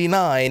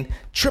 1999,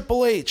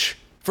 Triple H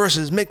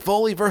versus Mick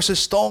Foley versus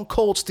Stone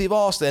Cold Steve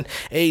Austin,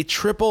 a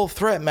triple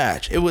threat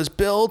match. It was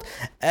billed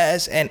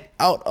as an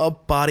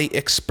out-of-body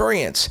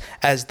experience,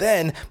 as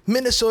then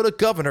Minnesota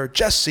Governor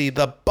Jesse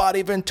the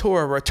Body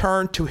Ventura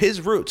returned to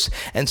his roots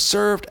and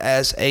served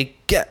as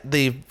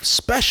the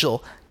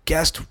special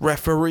guest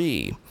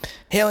referee.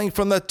 Hailing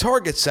from the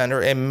Target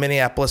Center in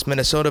Minneapolis,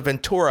 Minnesota,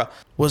 Ventura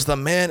was the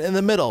man in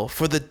the middle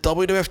for the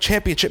WWF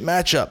Championship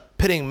matchup,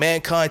 pitting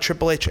Mankind,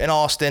 Triple H, and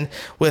Austin,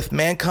 with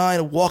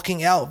Mankind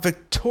walking out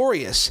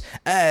victorious,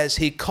 as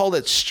he called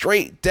it,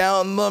 straight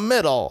down the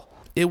middle.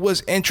 It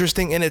was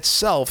interesting in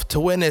itself to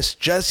witness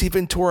Jesse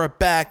Ventura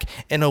back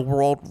in a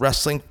World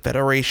Wrestling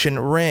Federation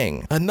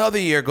ring. Another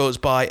year goes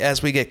by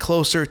as we get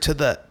closer to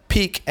the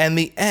peak and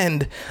the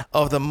end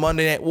of the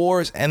Monday Night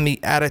Wars and the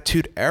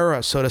Attitude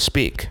Era, so to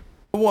speak.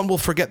 No one will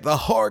forget the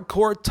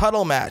hardcore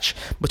title match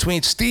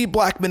between Steve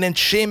Blackman and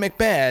Shane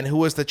McMahon, who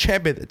was the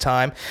champion at the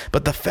time,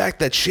 but the fact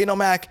that Shane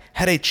O'Mac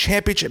had a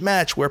championship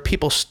match where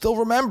people still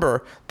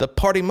remember the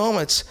party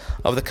moments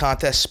of the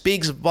contest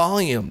speaks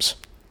volumes.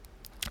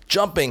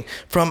 Jumping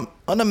from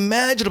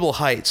unimaginable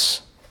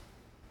heights,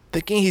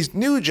 thinking he's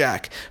New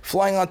Jack,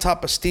 flying on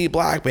top of Steve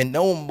Blackman.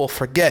 No one will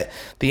forget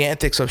the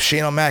antics of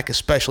Shane O'Mac,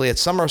 especially at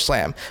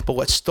SummerSlam. But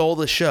what stole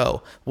the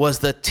show was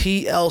the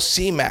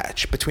TLC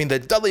match between the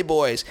Dudley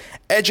Boys,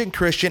 Edge and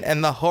Christian,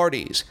 and the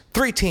Hardys.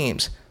 3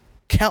 teams,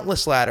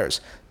 countless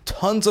ladders,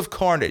 tons of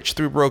carnage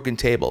through broken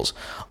tables,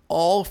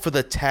 all for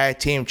the tag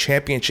team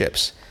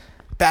championships.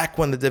 Back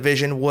when the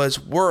division was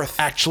worth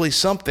actually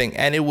something,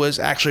 and it was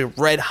actually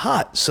red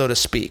hot, so to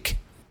speak.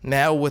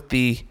 Now with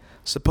the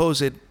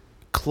supposed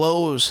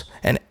close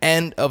and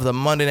end of the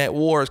Monday Night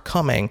Wars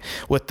coming,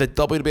 with the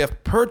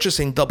WWF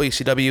purchasing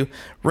WCW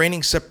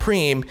reigning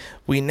supreme,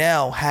 we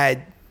now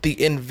had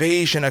the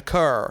invasion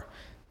occur,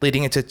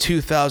 leading into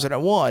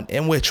 2001,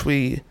 in which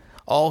we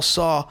all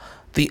saw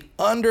The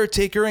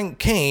Undertaker and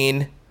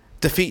Kane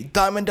defeat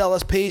Diamond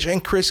Dallas Page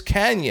and Chris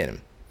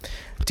Kanyon.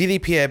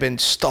 DDP had been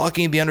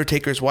stalking The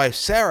Undertaker's wife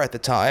Sarah at the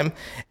time,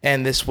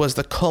 and this was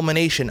the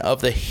culmination of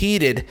the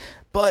heated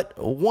but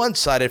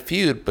one-sided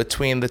feud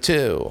between the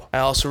two. I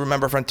also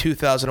remember from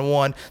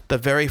 2001, the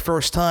very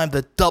first time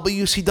the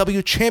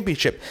WCW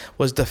Championship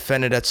was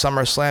defended at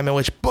SummerSlam, in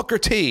which Booker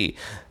T,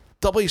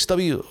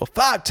 WCW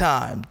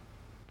five-time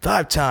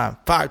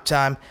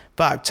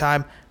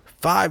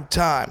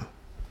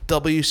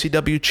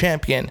WCW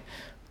champion,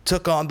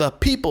 took on the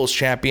People's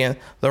Champion,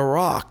 The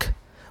Rock.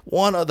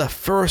 One of the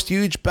first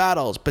huge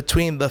battles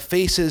between the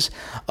faces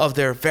of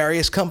their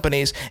various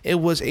companies. It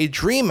was a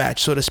dream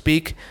match, so to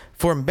speak,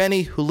 for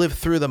many who lived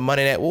through the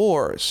Monday Night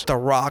Wars. The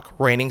Rock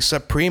reigning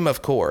supreme,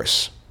 of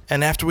course.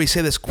 And after we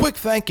say this quick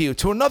thank you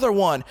to another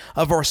one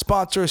of our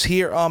sponsors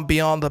here on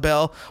Beyond the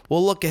Bell,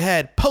 we'll look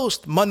ahead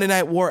post Monday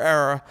Night War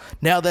era,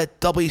 now that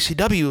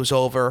WCW is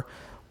over,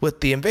 with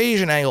the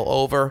Invasion angle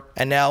over,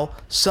 and now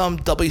some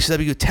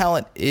WCW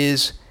talent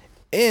is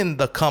in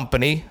the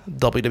company,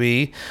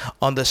 WWE,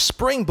 on the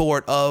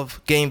springboard of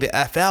getting the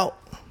F out,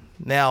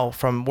 now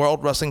from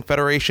World Wrestling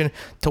Federation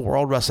to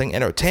World Wrestling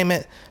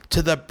Entertainment,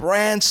 to the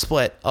brand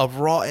split of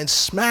Raw and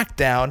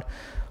SmackDown.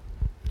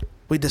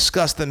 We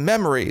discussed the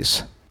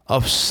memories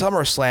of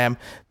SummerSlam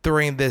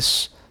during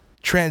this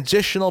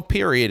transitional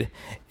period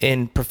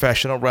in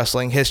professional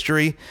wrestling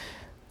history.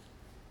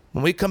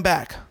 When we come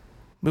back,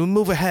 we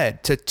move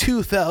ahead to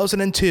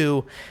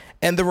 2002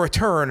 and the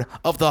return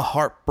of the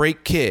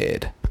Heartbreak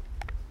Kid.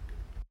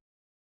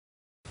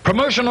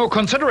 Promotional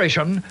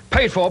consideration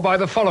paid for by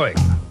the following.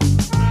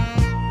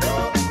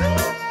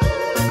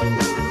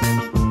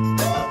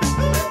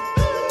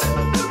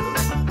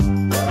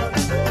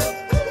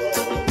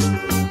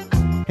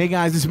 Hey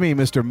guys, it's me,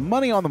 Mr.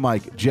 Money on the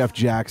Mic, Jeff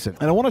Jackson.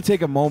 And I want to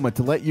take a moment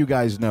to let you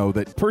guys know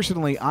that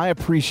personally, I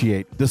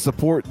appreciate the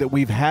support that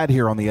we've had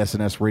here on the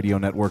SNS Radio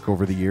Network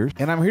over the years.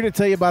 And I'm here to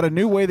tell you about a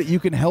new way that you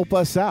can help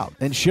us out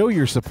and show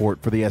your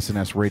support for the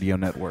SNS Radio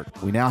Network.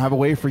 We now have a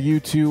way for you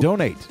to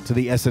donate to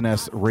the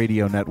SNS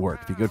Radio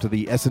Network. If you go to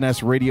the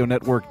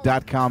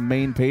SNSRadioNetwork.com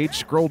main page,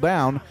 scroll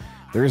down,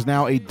 there is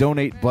now a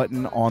donate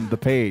button on the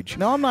page.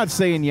 Now, I'm not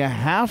saying you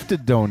have to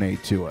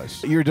donate to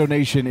us. Your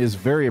donation is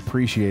very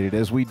appreciated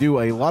as we do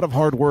a lot of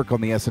hard work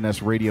on the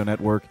SNS Radio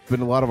Network,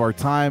 spend a lot of our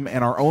time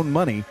and our own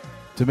money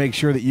to make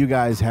sure that you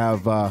guys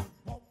have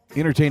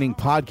entertaining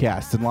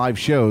podcasts and live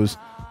shows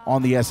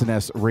on the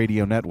SNS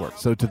Radio Network.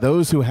 So to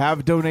those who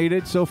have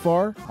donated so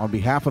far, on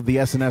behalf of the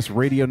SNS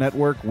Radio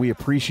Network, we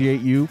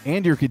appreciate you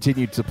and your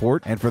continued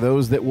support. And for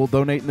those that will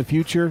donate in the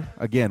future,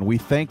 again, we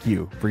thank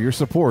you for your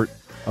support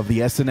of the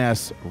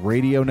SNS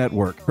Radio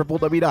Network.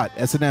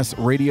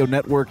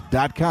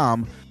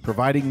 www.snsradionetwork.com,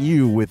 providing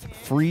you with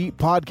free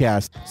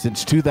podcasts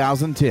since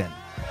 2010.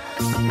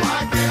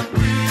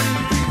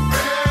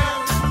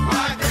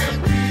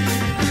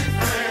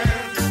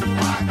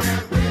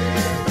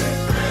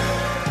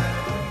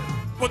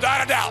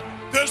 Without a doubt,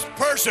 this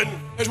person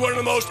is one of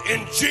the most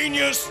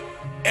ingenious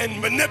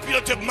and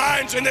manipulative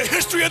minds in the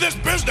history of this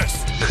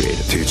business.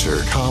 Creative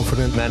teacher,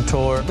 confident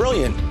mentor,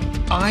 brilliant.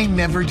 I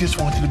never just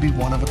wanted to be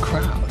one of a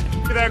crowd.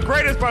 The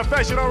greatest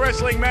professional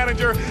wrestling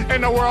manager in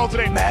the world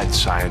today. Mad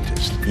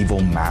scientist,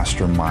 evil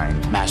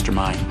mastermind.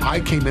 I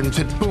came in and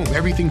said, boom,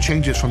 everything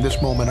changes from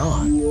this moment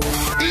on.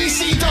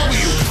 ECW!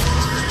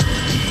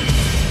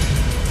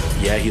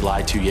 Yeah, he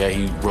lied to you. Yeah,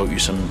 he wrote you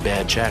some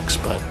bad checks,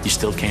 but you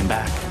still came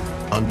back.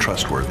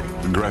 Untrustworthy,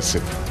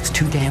 aggressive. It's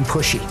too damn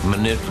pushy.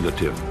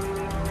 Manipulative.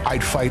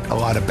 I'd fight a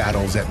lot of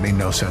battles that made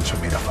no sense for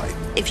me to fight.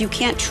 If you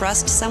can't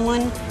trust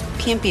someone, you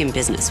can't be in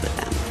business with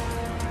them.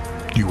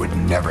 You would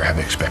never have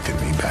expected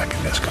me back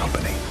in this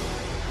company.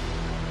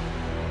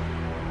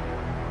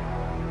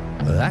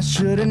 I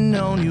should have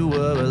known you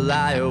were a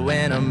liar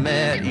when I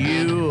met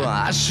you.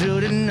 I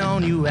should have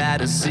known you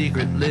had a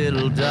secret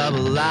little double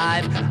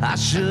life. I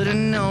should have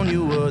known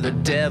you were the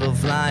devil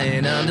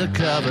flying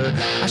undercover.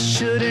 I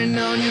should have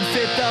known you'd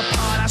fit the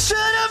part. I should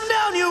have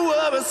known you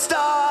were a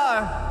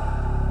star.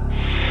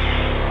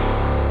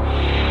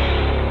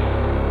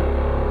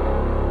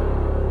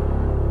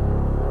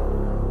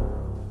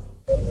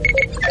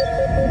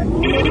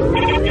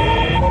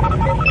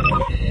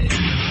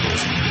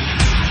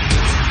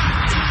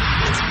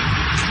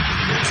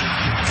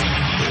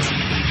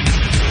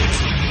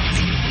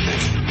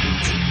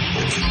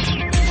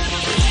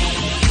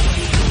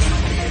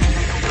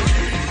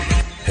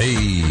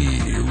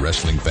 Hey,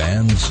 wrestling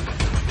fans.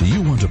 Do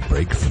you want a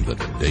break from the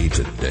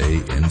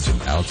day-to-day ins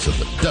and outs of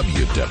the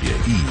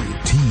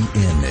WWE,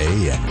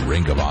 TNA, and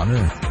Ring of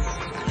Honor?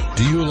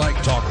 Do you like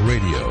talk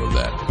radio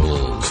that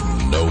pulls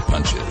no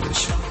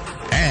punches?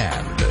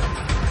 And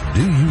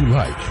do you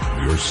like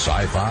your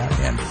sci-fi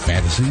and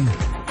fantasy?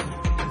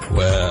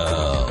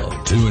 Well,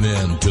 tune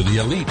in to the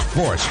Elite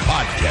Force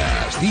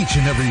podcast each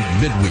and every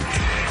midweek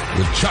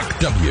with Chuck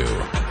W.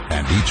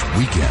 and each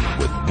weekend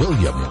with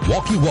William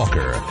Walkie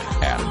Walker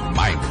and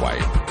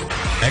Mindwipe.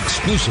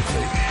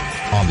 Exclusively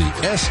on the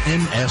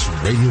SNS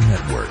Radio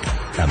Network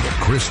and the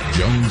Chris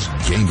Jones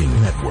Gaming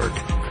Network.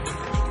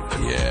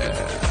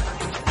 Yeah.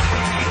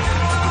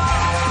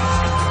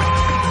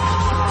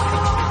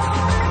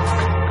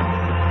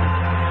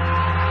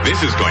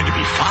 This is going to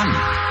be fun.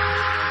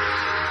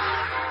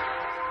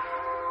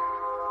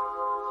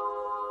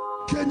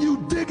 Can you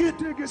dig it,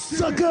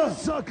 sucker?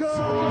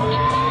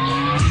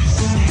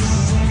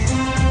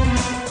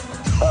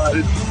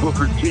 This is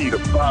Booker T, the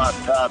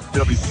five-time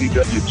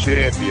WCW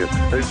champion,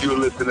 as you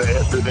listen to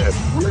SNS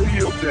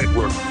Radio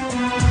Network.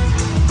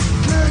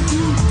 Can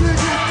you dig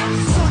it,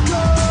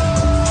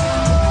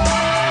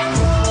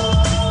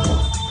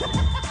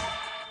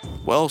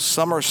 Well,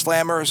 Summer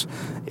Slammers,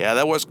 yeah,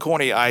 that was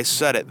corny. I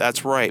said it.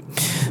 That's right.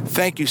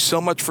 Thank you so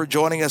much for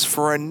joining us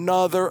for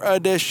another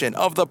edition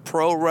of the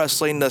Pro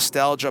Wrestling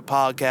Nostalgia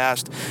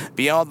Podcast,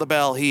 Beyond the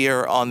Bell,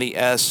 here on the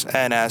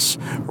SNS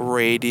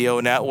Radio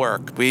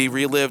Network. We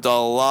relived a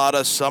lot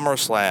of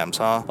SummerSlams,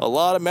 a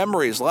lot of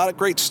memories, a lot of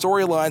great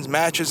storylines,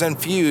 matches,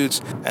 and feuds,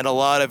 and a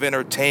lot of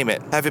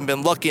entertainment. Having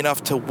been lucky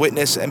enough to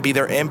witness and be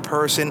there in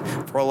person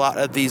for a lot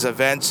of these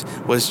events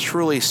was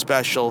truly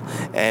special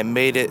and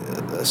made it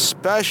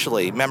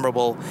especially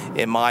memorable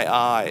in my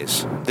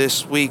eyes.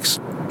 This week's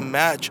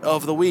match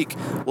of the week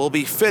will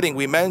be fitting.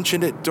 We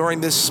mentioned it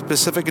during this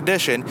specific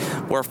edition.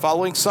 We're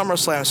following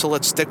SummerSlam, so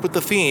let's stick with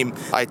the theme.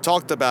 I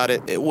talked about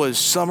it. It was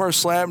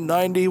SummerSlam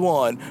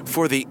 91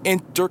 for the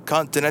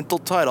Intercontinental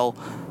title.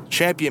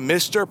 Champion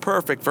Mr.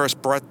 Perfect versus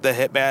Bret the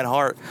Hitman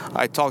Hart.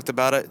 I talked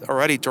about it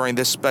already during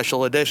this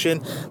special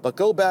edition, but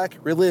go back,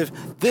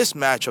 relive this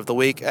match of the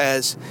week,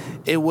 as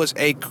it was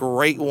a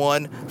great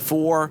one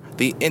for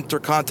the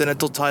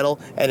Intercontinental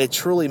title, and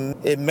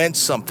it meant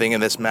something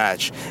in this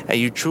match, and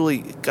you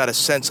truly got a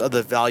sense of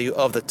the value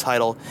of the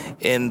title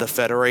in the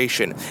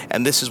Federation,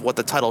 and this is what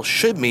the title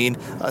should mean,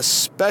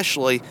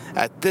 especially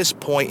at this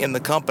point in the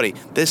company.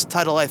 This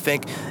title, I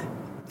think,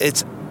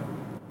 it's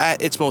at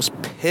its most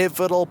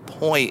pivotal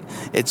point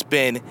it's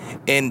been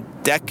in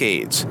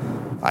decades.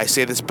 I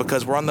say this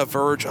because we're on the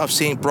verge of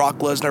seeing Brock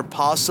Lesnar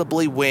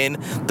possibly win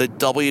the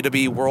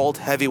WWE World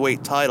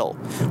Heavyweight title,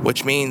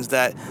 which means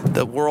that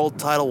the world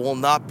title will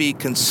not be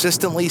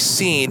consistently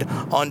seen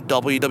on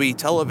WWE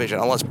television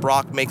unless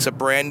Brock makes a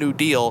brand new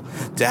deal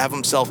to have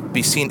himself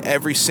be seen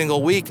every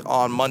single week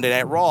on Monday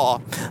Night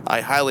Raw.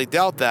 I highly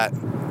doubt that.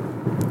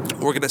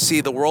 We're going to see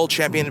the world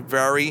champion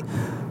very,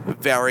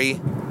 very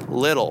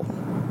little.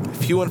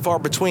 Few and far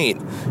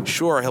between.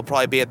 Sure, he'll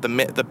probably be at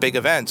the big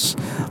events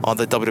on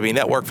the WWE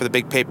Network for the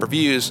big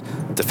pay-per-views,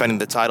 defending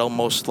the title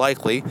most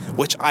likely,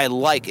 which I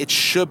like. It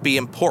should be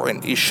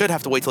important. You should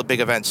have to wait till the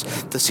big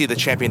events to see the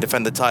champion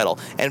defend the title,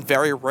 and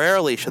very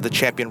rarely should the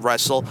champion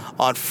wrestle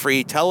on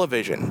free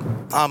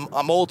television.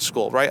 I'm old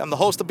school, right? I'm the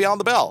host of Beyond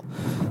the Bell,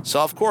 so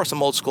of course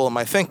I'm old school in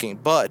my thinking,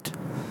 but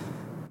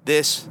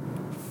this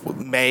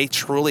may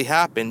truly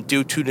happen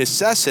due to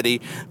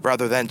necessity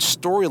rather than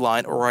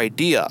storyline or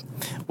idea,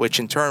 which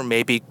in turn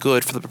may be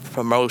good for the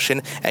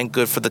promotion and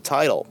good for the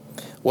title.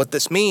 What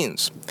this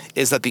means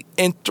is that the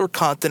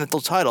Intercontinental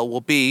title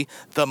will be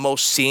the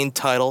most seen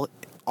title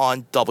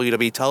on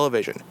WWE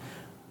television.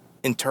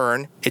 In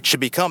turn, it should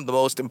become the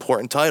most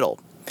important title.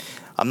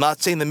 I'm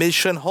not saying The Miz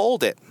shouldn't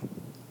hold it.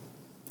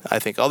 I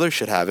think others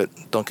should have it,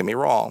 don't get me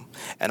wrong.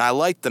 And I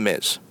like The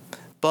Miz,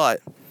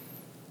 but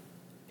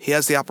he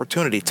has the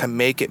opportunity to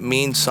make it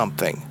mean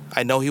something.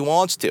 I know he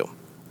wants to.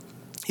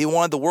 He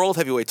wanted the World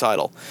Heavyweight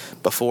title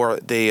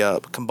before they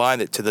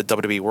combined it to the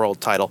WWE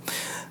World title.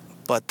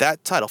 But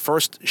that title,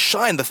 first,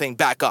 shine the thing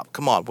back up.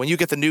 Come on. When you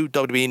get the new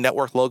WWE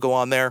Network logo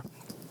on there,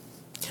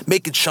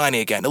 make it shiny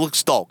again. It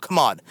looks dull. Come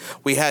on.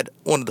 We had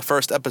one of the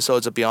first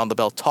episodes of Beyond the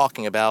Bell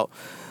talking about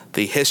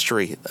the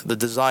history, the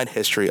design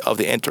history of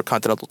the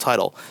Intercontinental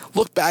title.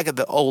 Look back at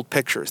the old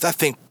pictures. That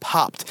thing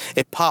popped.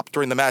 It popped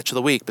during the match of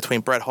the week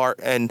between Bret Hart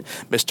and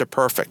Mr.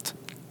 Perfect.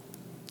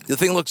 The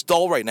thing looks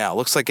dull right now.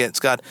 Looks like it's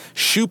got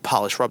shoe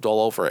polish rubbed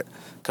all over it.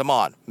 Come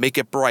on. Make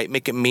it bright.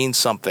 Make it mean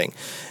something.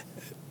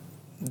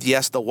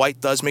 Yes, the white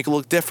does make it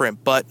look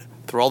different, but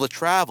through all the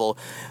travel,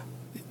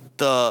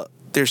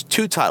 there's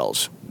two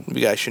titles. You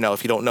guys should know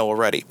if you don't know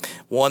already.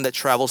 One that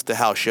travels to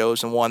house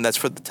shows and one that's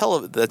for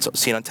that's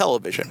seen on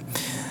television.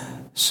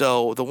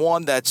 So the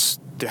one that's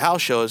the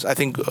house shows, I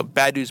think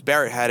Bad News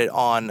Barrett had it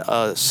on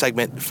a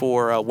segment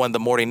for one of the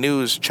morning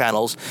news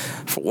channels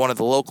for one of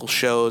the local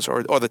shows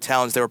or the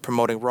towns they were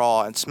promoting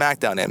Raw and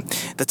SmackDown in.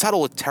 The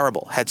title looked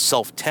terrible. Had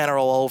self-tanner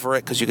all over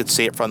it because you could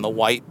see it from the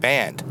white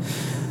band.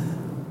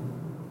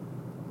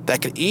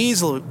 That could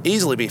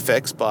easily be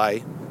fixed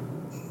by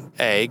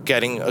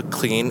getting a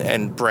clean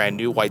and brand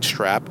new white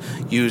strap,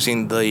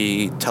 using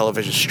the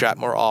television strap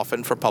more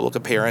often for public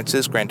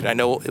appearances. Granted, I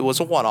know it was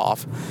a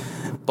one-off,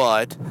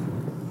 but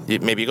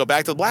maybe you go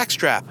back to the black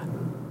strap.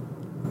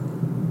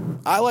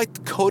 I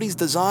liked Cody's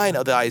design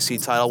of the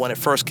IC title when it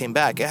first came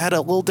back. It had a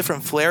little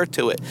different flair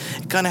to it.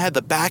 It kind of had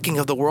the backing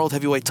of the World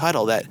Heavyweight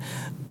title, that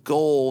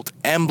gold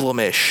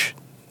emblem-ish,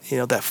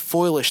 that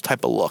foilish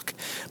type of look.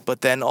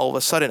 But then all of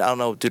a sudden, I don't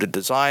know, due to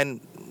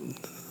design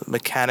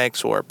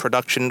mechanics or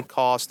production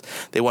cost,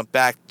 they went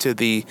back to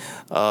the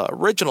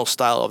original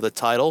style of the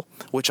title,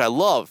 which I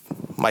love.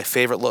 My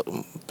favorite look,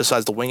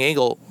 besides the Winged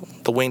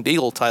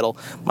Eagle title,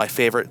 my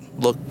favorite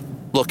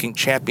looking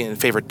champion,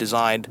 favorite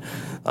designed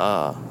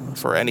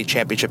for any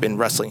championship in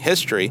wrestling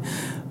history.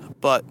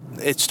 But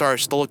it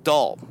starts to look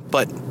dull.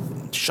 But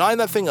shine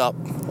that thing up.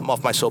 I'm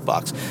off my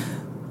soapbox.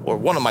 Or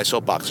one of my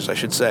soapboxes, I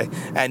should say,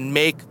 and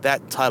make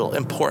that title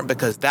important,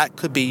 because that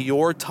could be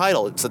your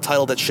title. It's the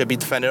title that should be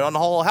defended on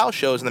all house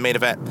shows in the main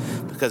event,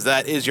 because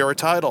that is your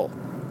title.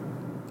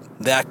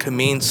 That could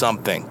mean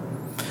something.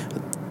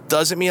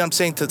 Doesn't mean I'm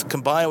saying to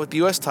combine it with the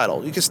U.S.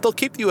 title. You can still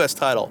keep the U.S.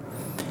 title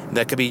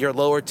That could be your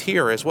lower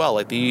tier as well,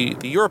 like the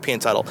European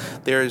title.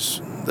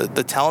 There's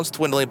the talent's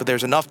dwindling, but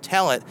there's enough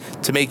talent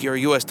to make your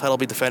U.S. title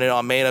be defended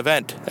on main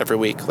event every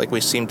week, like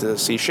we seem to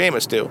see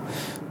Sheamus do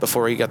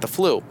before he got the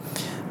flu.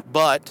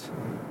 But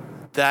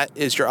that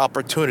is your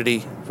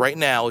opportunity right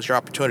now, is your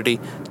opportunity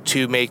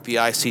to make the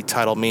IC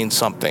title mean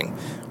something.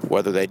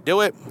 Whether they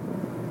do it,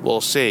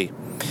 we'll see.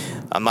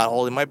 I'm not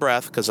holding my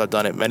breath because I've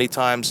done it many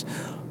times,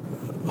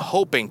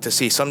 hoping to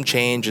see some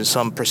change and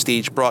some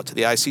prestige brought to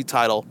the IC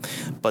title,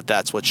 but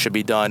that's what should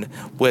be done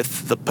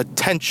with the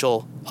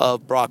potential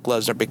of Brock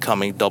Lesnar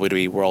becoming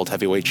WWE World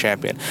Heavyweight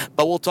Champion.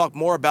 But we'll talk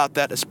more about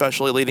that,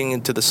 especially leading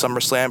into the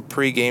SummerSlam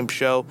pregame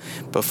show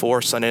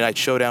before Sunday Night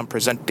Showdown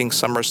presenting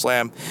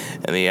SummerSlam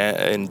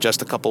in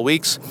just a couple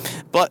weeks.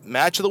 But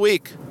match of the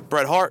week,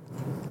 Bret Hart,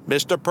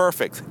 Mr.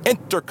 Perfect,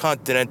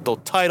 Intercontinental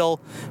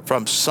title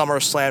from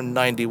SummerSlam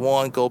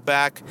 91. Go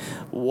back.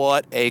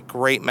 What a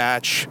great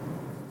match.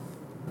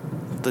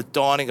 The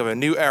dawning of a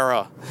new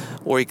era,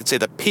 or you could say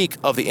the peak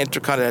of the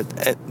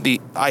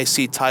the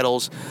IC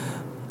titles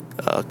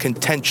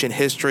contention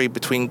history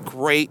between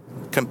great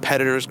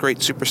competitors, great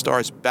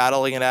superstars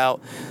battling it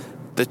out,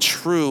 the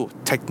true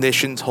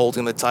technicians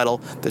holding the title,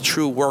 the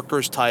true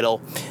workers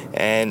title,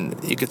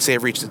 and you could say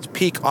it reached its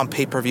peak on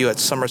pay-per-view at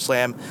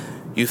SummerSlam.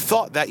 You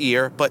thought that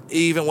year, but it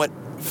even went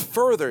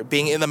further,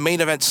 being in the main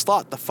event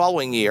slot the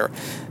following year,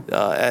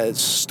 as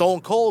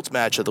Stone Cold's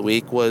match of the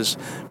week was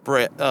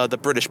the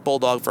British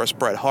Bulldog versus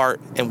Bret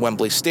Hart in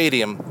Wembley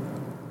Stadium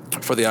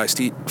for the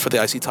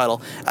IC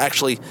title,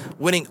 actually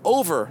winning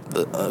over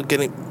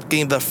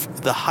getting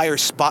the higher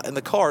spot in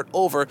the card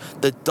over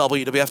the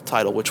WWF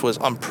title, which was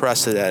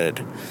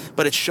unprecedented.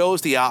 But it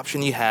shows the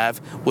option you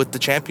have with the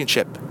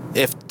championship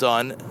if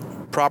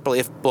done properly,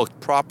 if booked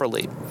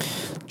properly.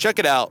 Check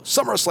it out,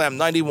 SummerSlam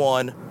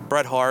 91,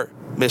 Bret Hart,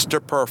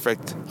 Mr.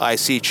 Perfect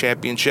IC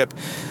Championship.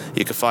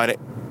 You can find it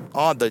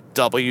on the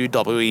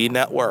WWE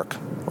Network.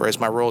 Where's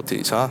my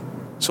royalties, huh?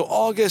 So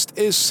August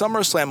is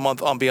SummerSlam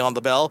month on Beyond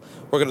the Bell.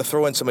 We're going to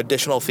throw in some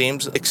additional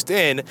themes mixed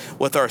in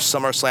with our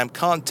SummerSlam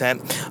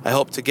content. I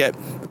hope to get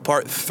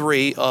part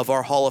 3 of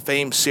our Hall of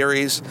Fame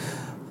series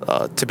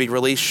to be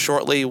released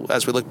shortly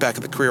as we look back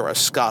at the career of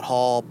Scott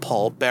Hall,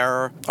 Paul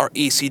Bearer. Our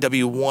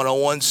ECW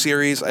 101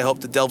 series I hope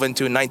to delve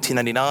into in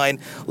 1999,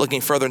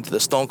 looking further into the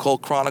Stone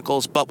Cold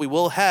Chronicles. But we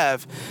will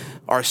have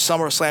our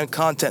SummerSlam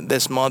content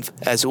this month,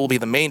 as it will be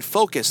the main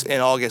focus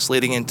in August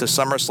leading into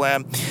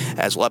SummerSlam,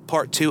 as we'll have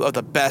part 2 of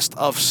the best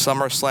of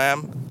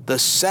SummerSlam, the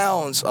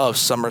sounds of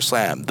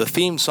SummerSlam, the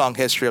theme song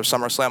history of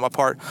SummerSlam, a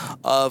part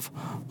of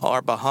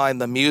our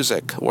Behind the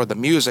Music, or the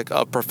music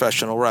of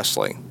professional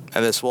wrestling.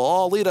 And this will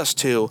all lead us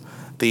to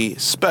the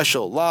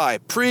special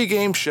live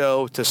pregame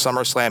show to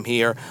SummerSlam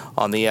here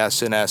on the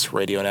SNS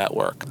Radio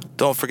Network.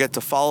 Don't forget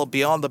to follow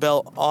Beyond the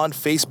Bell on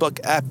Facebook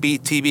at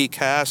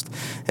BTBcast,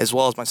 as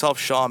well as myself,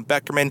 Sean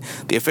Beckerman,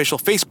 the official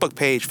Facebook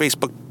page,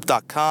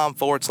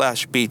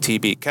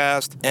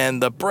 facebook.com/BTBcast,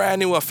 and the brand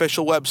new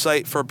official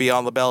website for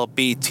Beyond the Bell,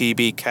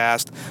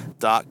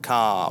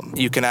 BTBcast.com.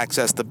 You can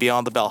access the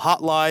Beyond the Bell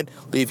hotline,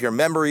 leave your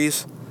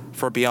memories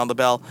for Beyond the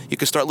Bell. You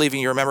can start leaving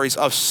your memories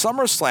of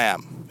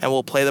SummerSlam, and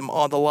we'll play them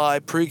on the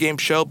live pregame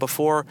show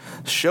before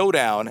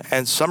Showdown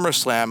and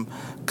SummerSlam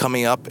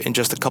coming up in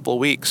just a couple of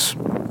weeks.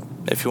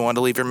 If you want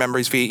to leave your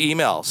memories via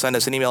email, send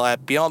us an email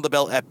at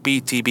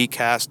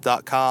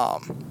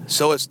beyondthebell@btbcast.com.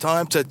 So it's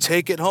time to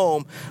take it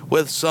home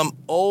with some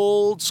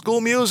old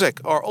school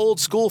music, our old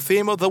school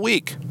theme of the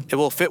week. It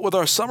will fit with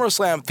our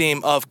SummerSlam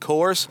theme, of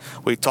course.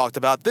 We talked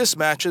about this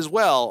match as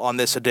well on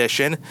this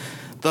edition.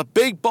 The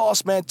Big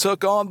Boss Man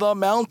took on the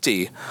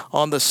Mountie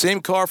on the same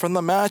card from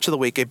the match of the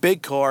week. A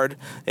big card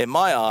in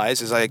my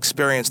eyes, as I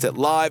experienced it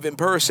live in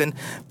person,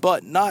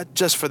 but not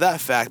just for that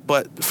fact,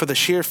 but for the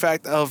sheer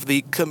fact of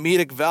the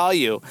comedic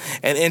value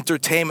and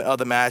entertainment of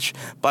the match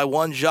by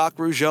one Jacques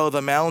Rougeau,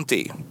 the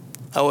Mountie.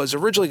 I was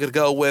originally going to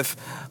go with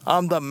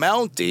I'm the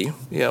Mountie,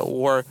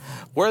 or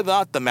We're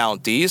Not the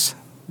Mounties,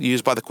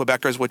 used by the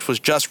Quebecers, which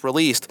was just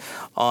released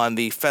on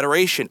the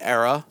Federation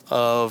era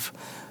of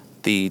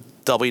the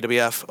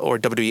WWF or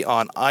WWE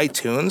on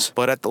iTunes,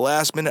 but at the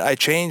last minute I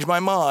changed my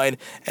mind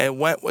and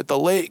went with the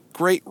late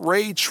great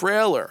Ray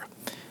Traylor.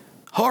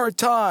 Hard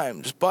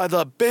Times by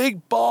the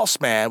Big Boss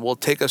Man will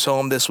take us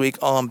home this week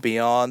on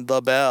Beyond the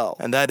Bell,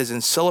 and that is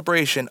in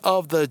celebration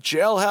of the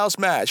Jailhouse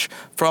match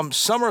from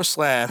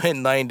SummerSlam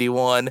in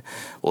 91.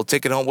 We'll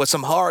take it home with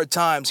some Hard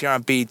Times here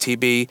on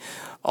BTB,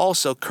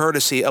 also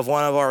courtesy of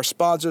one of our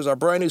sponsors, our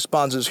brand new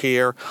sponsors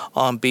here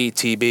on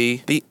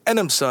BTB, the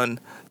Enumson.com.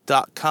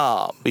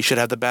 We should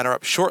have the banner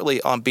up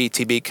shortly on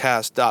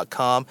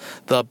btbcast.com,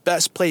 the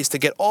best place to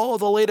get all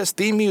the latest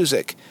theme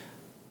music,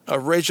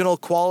 original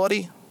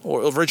quality,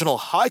 or original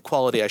high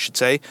quality, I should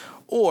say,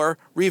 or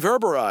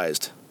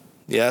reverberized.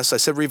 Yes, I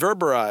said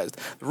reverberized.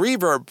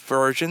 Reverb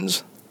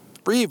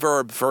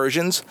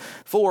versions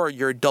for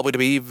your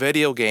WWE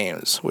video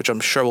games, which I'm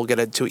sure we'll get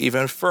into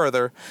even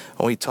further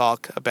when we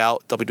talk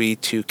about WWE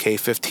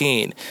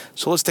 2K15.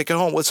 So let's take it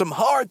home with some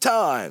Hard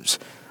Times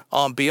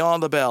on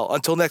Beyond the Bell.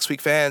 Until next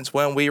week, fans,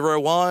 when we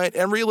rewind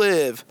and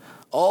relive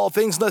all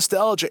things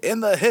nostalgia in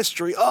the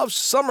history of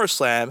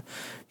SummerSlam.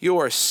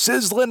 Your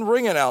sizzling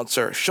ring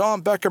announcer,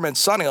 Sean Beckerman,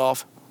 signing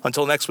off.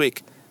 Until next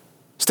week,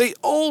 stay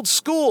old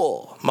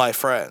school, my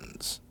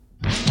friends.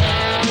 If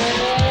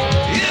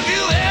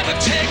you ever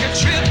take a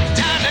trip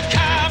down to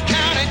Cobb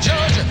County,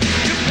 Georgia,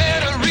 you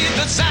better read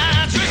the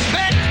signs,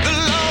 respect the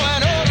law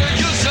and order,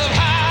 you'll serve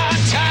hard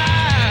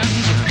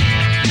times.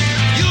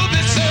 You'll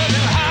be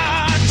serving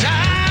hard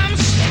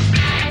times.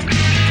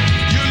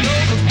 You know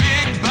the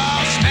big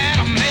boss man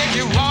will make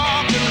you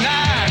walk the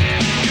line.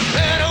 You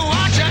better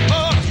watch out,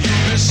 boy,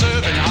 you'll be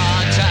serving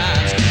hard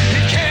times.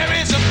 He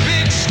carries a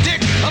big stick,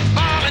 a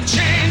ball and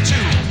chain too.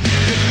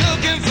 You're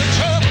looking for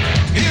trouble,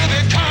 he'll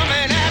be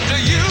coming after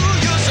you.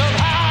 You'll serve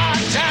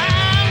hard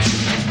times.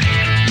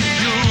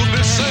 You'll be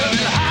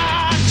serving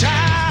hard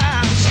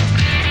times.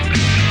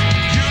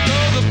 You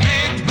know the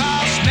big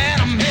boss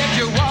man will make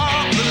you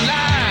walk the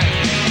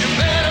line. You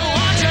better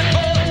watch it,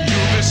 boy,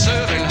 you'll be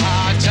serving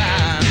hard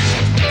times.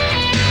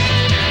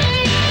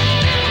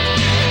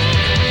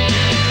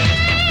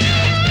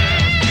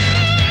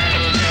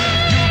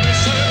 You'll be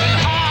serving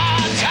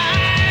hard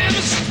times.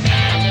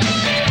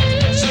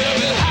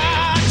 Serving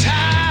hard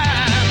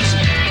times.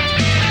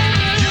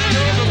 You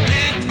know the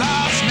big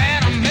boss man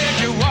will make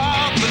you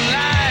walk the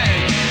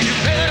line. You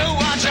better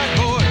watch out,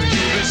 boy,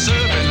 you'll be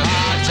serving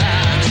hard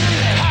times.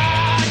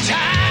 Hard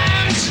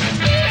times.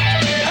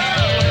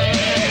 Oh,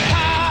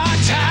 hard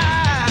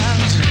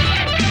times.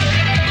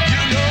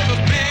 You know the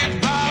big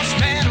boss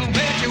man will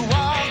make you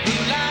walk the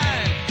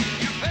line.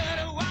 You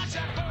better watch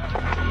out,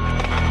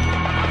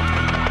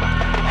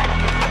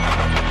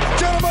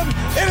 Gentlemen,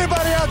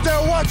 anybody out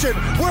there watching,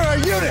 we're a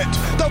unit.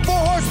 The Four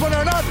Horsemen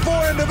are not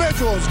four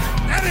individuals.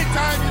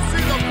 Anytime you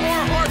see the Four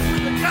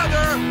Horsemen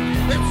together,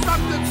 it's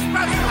something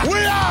special. We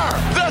are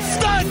the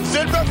Studs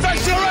in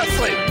professional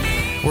wrestling.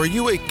 Were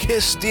you a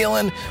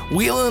kiss-stealing,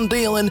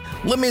 wheelin'-dealing,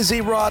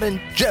 limousine-riding,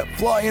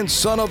 jet-flying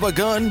son of a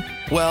gun?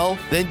 Well,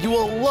 then you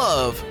will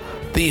love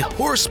the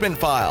Horseman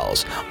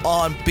Files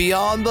on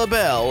Beyond the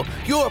Bell,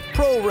 your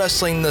pro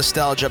wrestling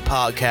nostalgia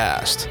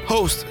podcast.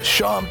 Host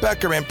Sean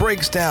Beckerman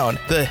breaks down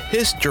the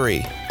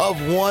history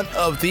of one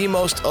of the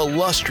most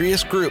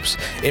illustrious groups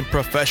in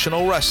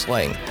professional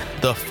wrestling,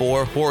 the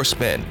Four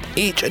Horsemen.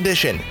 Each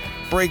edition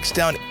breaks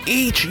down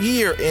each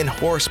year in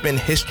Horseman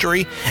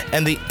history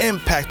and the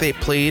impact they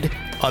played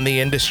on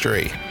the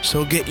industry.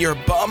 So get your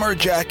bomber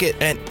jacket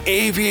and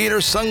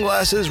aviator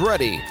sunglasses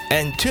ready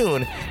and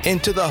tune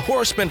into the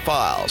Horseman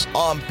Files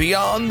on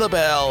Beyond the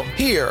Bell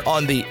here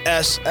on the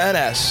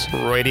SNS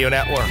Radio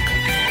Network.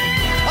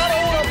 I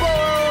don't want to blow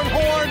our own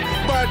horn,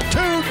 but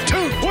toot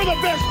toot. We're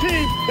the best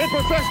team in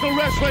professional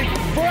wrestling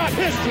throughout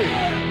history.